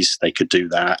tees, they could do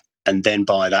that. And then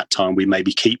by that time, we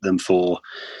maybe keep them for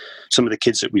some of the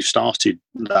kids that we've started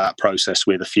that process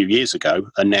with a few years ago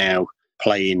are now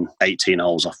playing 18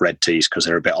 holes off red tees because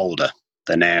they're a bit older.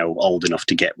 They're now old enough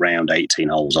to get round 18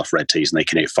 holes off red tees and they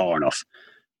can hit far enough.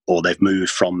 Or they've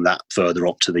moved from that further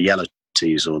up to the yellow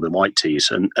tees or the white tees.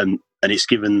 And it's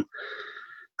given,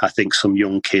 I think, some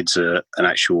young kids an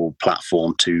actual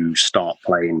platform to start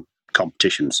playing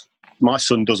competitions. My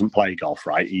son doesn't play golf,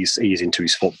 right? He's into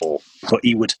his football. But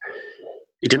he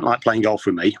didn't like playing golf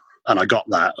with me. And I got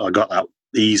that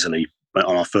easily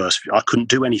on our first. I couldn't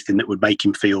do anything that would make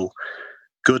him feel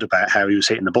good about how he was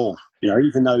hitting the ball.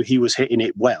 Even though he was hitting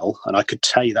it well, and I could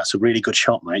tell you that's a really good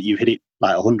shot, mate. You hit it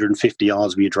like 150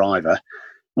 yards with your driver.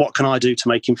 What can I do to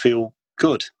make him feel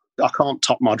good? I can't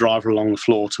top my driver along the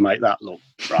floor to make that look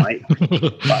right.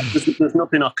 There's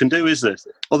nothing I can do, is there?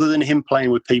 Other than him playing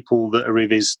with people that are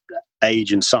of his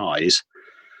age and size,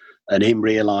 and him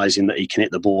realising that he can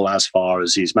hit the ball as far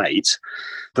as his mates.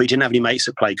 But he didn't have any mates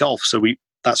that play golf, so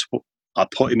that's what I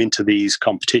put him into these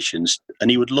competitions, and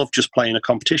he would love just playing a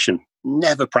competition.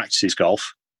 Never practices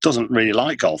golf, doesn't really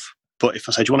like golf. But if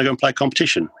I say, do you want to go and play a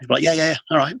competition? He'd be like, yeah,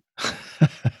 all right.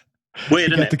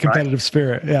 Weird, you got the competitive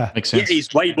spirit, yeah. Makes sense. Yeah,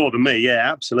 he's way more than me,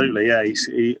 yeah, absolutely, yeah.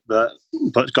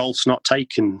 But golf's not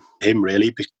taken him,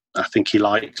 really. I think he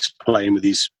likes playing with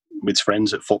his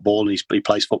friends at football, and he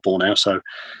plays football now, so...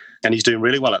 And he's doing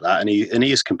really well at that, and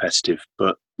he is competitive.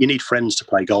 But you need friends to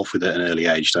play golf with at an early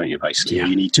age, don't you? Basically,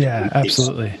 you need to. Yeah,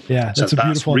 absolutely. Yeah, that's a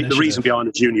beautiful. The reason behind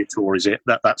the junior tour is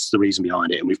that's the reason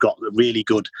behind it, and we've got a really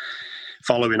good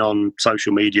following on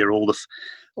social media. All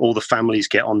the families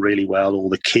get on really well. All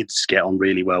the kids get on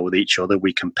really well with each other.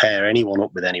 We compare anyone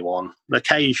up with anyone.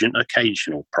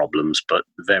 Occasional problems, but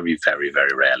very, very,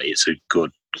 very rarely. It's a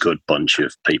good bunch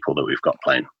of people that we've got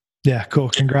playing. Yeah, cool.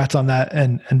 Congrats on that,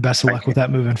 and best of luck with that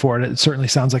moving forward. It certainly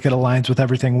sounds like it aligns with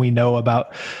everything we know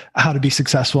about how to be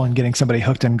successful in getting somebody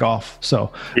hooked in golf.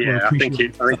 So yeah, I think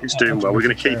it's doing well. We're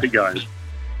going to keep it going.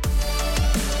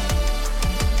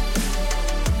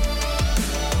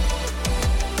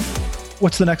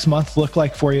 What's the next month look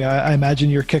like for you? I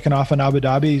imagine you're kicking off in Abu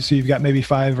Dhabi, so you've got maybe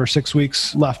 5 or 6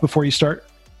 weeks left before you start.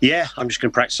 Yeah, I'm just going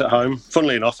to practice at home.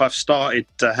 Funnily enough, I've started,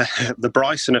 the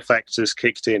Bryson effect has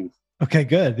kicked in. Okay,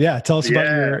 good. Yeah, tell us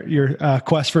about your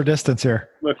quest for distance here.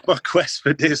 My quest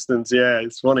for distance, yeah.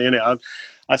 It's funny, isn't it?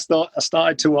 I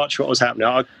started to watch what was happening.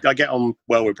 I get on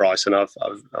well with Bryson. I've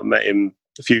met him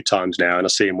a few times now, and I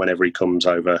see him whenever he comes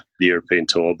over the European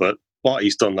Tour. But what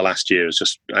he's done the last year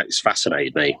it's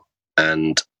fascinated me.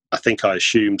 And I think I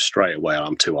assumed straight away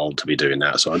I'm too old to be doing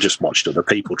that. So I just watched other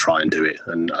people try and do it,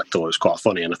 and I thought it was quite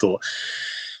funny. And I thought,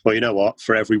 well, you know what?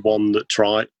 For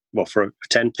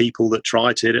 10 people that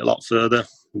try to hit it a lot further,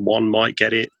 one might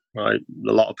get it. Right?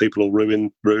 A lot of people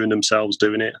will ruin themselves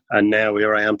doing it, and now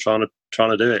here I am trying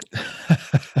to do it.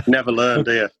 Never learn,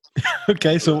 do you?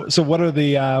 Okay, so what are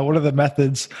the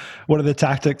methods? What are the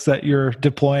tactics that you're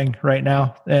deploying right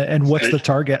now, and what's the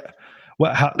target?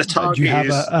 The target do you have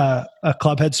a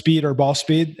club head speed or ball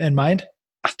speed in mind?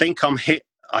 I think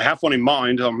I have one in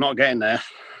mind. I'm not getting there.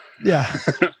 Yeah,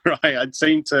 right. I'd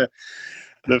seem to.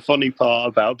 The funny part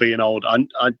about being old, I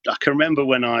can remember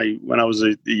when I was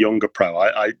a younger pro,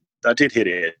 I did hit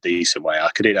it a decent way. I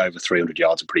could hit over 300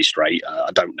 yards and pretty straight. I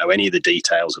don't know any of the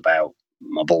details about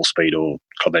my ball speed or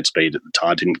club head speed at the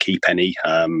time. I didn't keep any.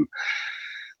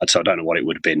 So I don't know what it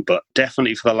would have been. But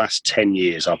definitely for the last 10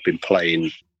 years, I've been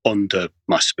playing under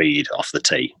my speed off the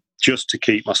tee, just to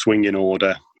keep my swing in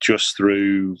order, just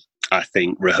through, I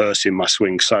think, rehearsing my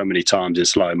swing so many times in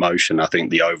slow motion. I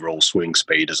think the overall swing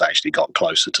speed has actually got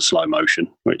closer to slow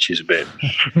motion, which is a bit,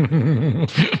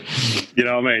 you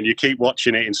know what I mean? You keep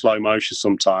watching it in slow motion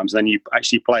sometimes, then you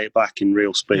actually play it back in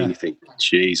real speed and you think,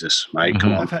 Jesus, mate,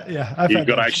 come on. You've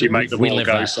got to actually make the ball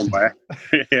go somewhere.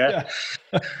 Yeah.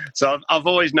 So I've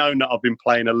always known that I've been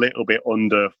playing a little bit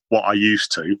under what I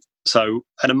used to. So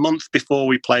at a month before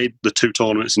we played the 2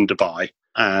 tournaments in Dubai,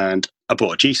 and I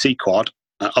bought a GC quad.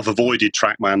 I've avoided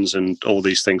TrackMans and all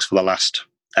these things for the last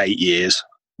 8 years.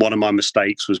 One of my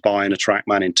mistakes was buying a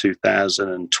TrackMan in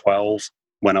 2012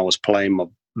 when I was playing my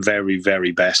very,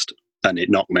 very best, and it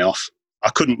knocked me off.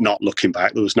 I couldn't not, looking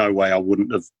back. There was no way I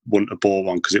wouldn't have bought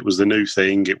one, because it was the new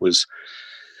thing. It was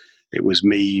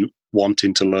me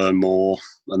wanting to learn more,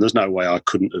 and there's no way I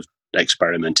couldn't have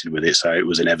experimented with it, so it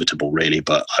was inevitable, really.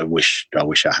 But I wish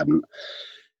I hadn't.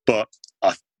 But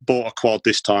I bought a quad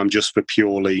this time just for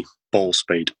purely ball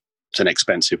speed. It's an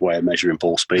expensive way of measuring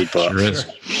ball speed, but Sure is.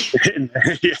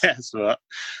 yes, but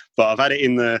I've had it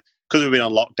in because we've been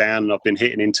on lockdown and I've been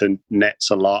hitting into nets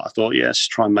a lot. I thought, let's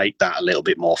try and make that a little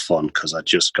bit more fun, because I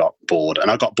just got bored,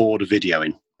 and I got bored of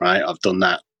videoing. Right, I've done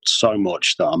that so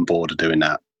much that I'm bored of doing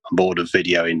that. I'm bored of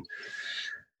videoing.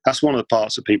 That's one of the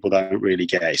parts that people don't really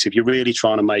get. Is if you're really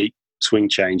trying to make swing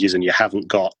changes and you haven't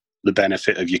got the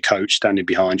benefit of your coach standing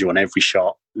behind you on every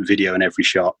shot, videoing every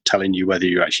shot, telling you whether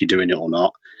you're actually doing it or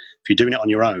not. If you're doing it on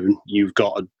your own, you've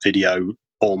got to video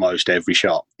almost every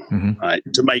shot, right,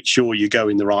 to make sure you go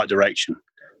in the right direction.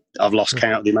 I've lost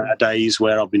count of the amount of days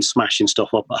where I've been smashing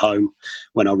stuff up at home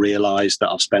when I realised that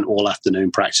I've spent all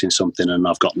afternoon practicing something and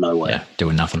I've got nowhere. Yeah,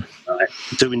 doing nothing. Right?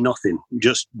 Doing nothing,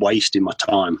 just wasting my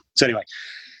time. So anyway,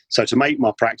 to make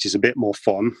my practice a bit more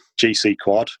fun, GC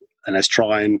quad, and let's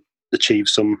try and achieve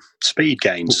some speed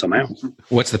gains somehow.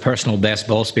 What's the personal best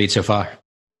ball speed so far?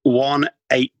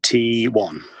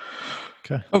 181.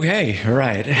 Okay,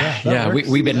 right. Yeah,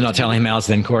 we better not tell him else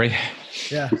then, Corey.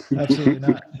 Yeah, absolutely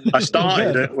not. I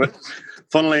started it with,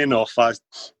 funnily enough, I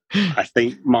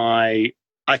think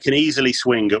I can easily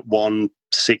swing at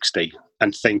 160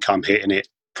 and think I'm hitting it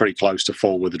pretty close to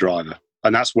full with the driver.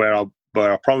 And that's where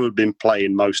I've probably been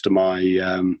playing most of my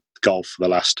golf for the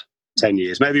last 10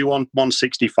 years. Maybe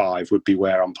 165 would be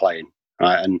where I'm playing.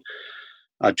 Right. And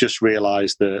I just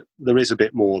realised that there is a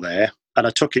bit more there. And I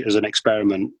took it as an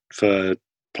experiment for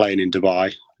playing in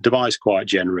Dubai. Dubai's quite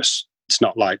generous. It's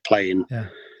not like playing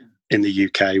in the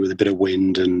UK with a bit of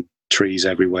wind and trees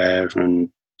everywhere. And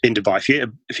in Dubai, if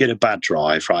you hit a bad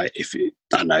drive, right, if you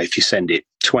send it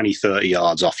 20, 30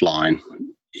 yards offline,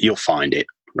 you'll find it,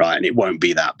 right? And it won't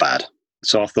be that bad.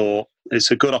 So I thought it's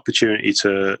a good opportunity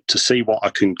to see what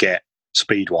I can get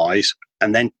speed-wise.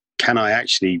 And then can I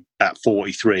actually, at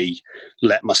 43,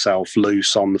 let myself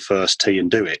loose on the first tee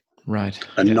and do it? Right.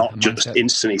 And not just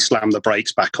instantly slam the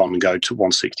brakes back on and go to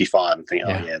 165 and think,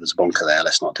 there's a bunker there,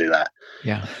 let's not do that.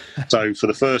 Yeah. So for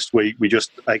the first week, we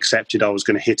just accepted I was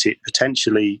going to hit it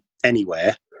potentially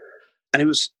anywhere. And it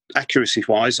was,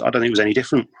 accuracy-wise, I don't think it was any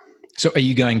different. So are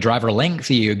you going driver length?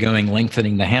 Are you going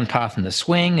lengthening the hand path and the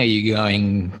swing? Are you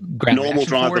going normal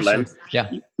driver length?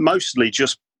 Yeah. Mostly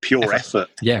just pure effort.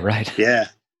 Yeah, right. Yeah,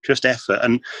 just effort.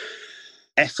 And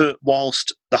effort,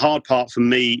 whilst the hard part for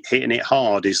me hitting it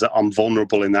hard is that I'm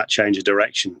vulnerable in that change of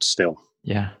direction still.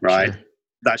 Yeah. Right. Sure.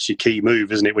 That's your key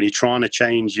move, isn't it? When you're trying to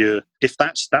change if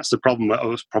that's the problem.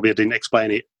 I didn't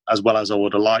explain it as well as I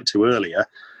would have liked to earlier.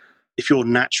 If you're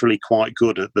naturally quite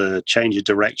good at the change of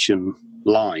direction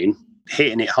line,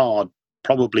 hitting it hard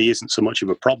probably isn't so much of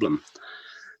a problem.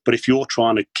 But if you're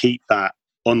trying to keep that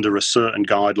under a certain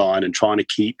guideline and trying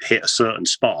to hit a certain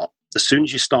spot, as soon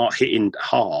as you start hitting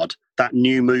hard, that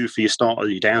new move for your start of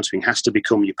your downswing has to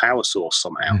become your power source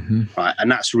somehow, right?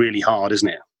 And that's really hard, isn't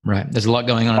it? Right. There's a lot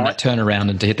going on in that turnaround,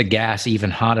 and to hit the gas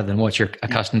even harder than what you're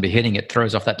accustomed to hitting, it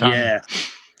throws off that time. Yeah,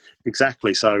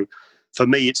 exactly. So for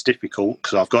me, it's difficult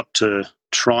because I've got to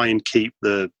try and keep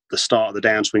the start of the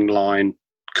downswing line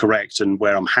correct and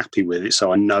where I'm happy with it,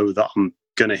 so I know that I'm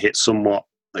going to hit somewhat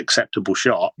acceptable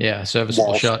shot. Yeah,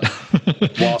 serviceable shot.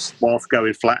 whilst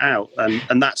going flat out.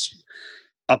 And that's,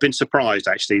 I've been surprised,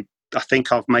 actually. I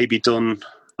think I've maybe done,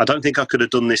 I don't think I could have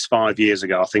done this 5 years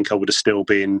ago. I think I would have still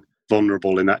been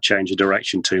vulnerable in that change of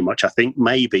direction too much. I think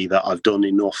maybe that I've done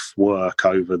enough work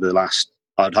over the last,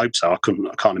 I'd hope so. I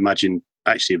can't imagine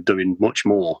actually doing much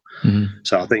more.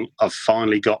 So I think I've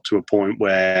finally got to a point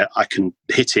where I can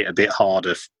hit it a bit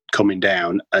harder coming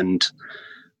down and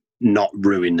not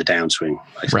ruin the downswing.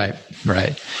 Right.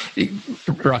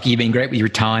 Rocky, you've been great with your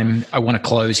time. I want to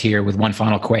close here with one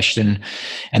final question,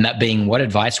 and that being, what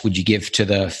advice would you give to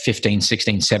the 15,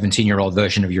 16, 17-year-old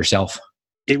version of yourself?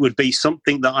 It would be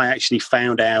something that I actually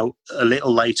found out a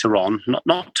little later on,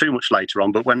 not too much later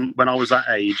on, but when I was that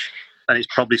age, and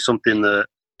it's probably something that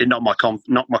it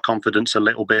knocked my confidence a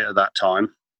little bit at that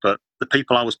time. But the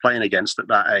people I was playing against at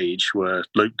that age were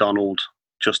Luke Donald,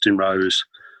 Justin Rose,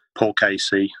 Paul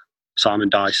Casey, Simon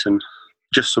Dyson,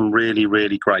 just some really,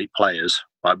 really great players,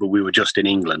 right? But we were just in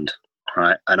England,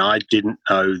 right? And I didn't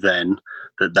know then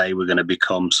that they were going to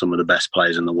become some of the best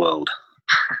players in the world,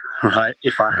 right?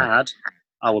 If I had,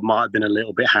 I might have been a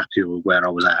little bit happier with where I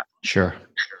was at. Sure.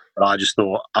 But I just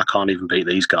thought, I can't even beat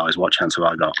these guys. What chance have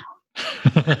I got?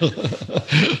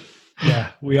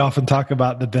 Yeah, we often talk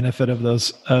about the benefit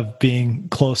of being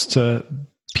close to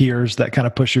peers that kind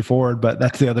of push you forward, but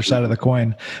that's the other side of the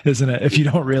coin, isn't it? If you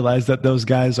don't realize that those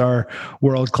guys are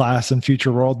world class and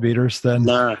future world beaters, then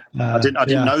no, I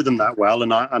didn't know them that well,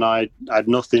 and I had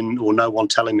nothing or no one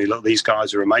telling me, look, these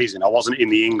guys are amazing. I wasn't in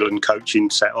the England coaching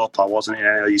setup. I wasn't in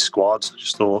any of these squads. I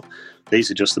just thought these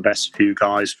are just the best few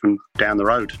guys from down the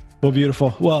road. Well,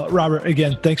 beautiful. Well, Robert,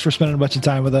 again, thanks for spending a bunch of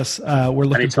time with us. We're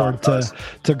looking forward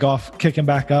to golf kicking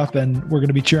back up, and we're going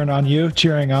to be cheering on you,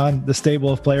 cheering on the stable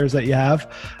of players that you have.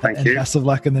 Thank you. Best of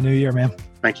luck in the new year, man.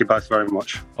 Thank you both very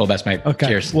much. All the best, mate. Okay.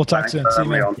 Cheers. We'll talk soon. See you,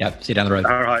 man. Yeah, see you down the road.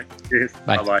 All right. Cheers.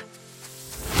 Bye. Bye-bye.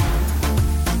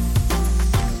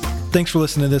 Thanks for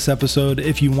listening to this episode.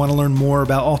 If you want to learn more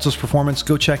about Altus Performance,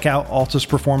 go check out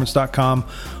altusperformance.com.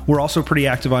 We're also pretty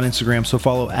active on Instagram, so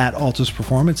follow at Altus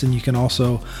Performance, and you can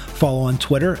also follow on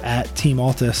Twitter at Team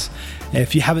Altus.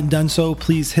 If you haven't done so,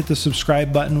 please hit the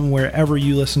subscribe button wherever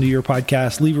you listen to your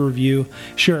podcast, leave a review,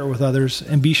 share it with others,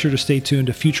 and be sure to stay tuned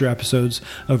to future episodes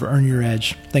of Earn Your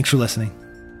Edge. Thanks for listening.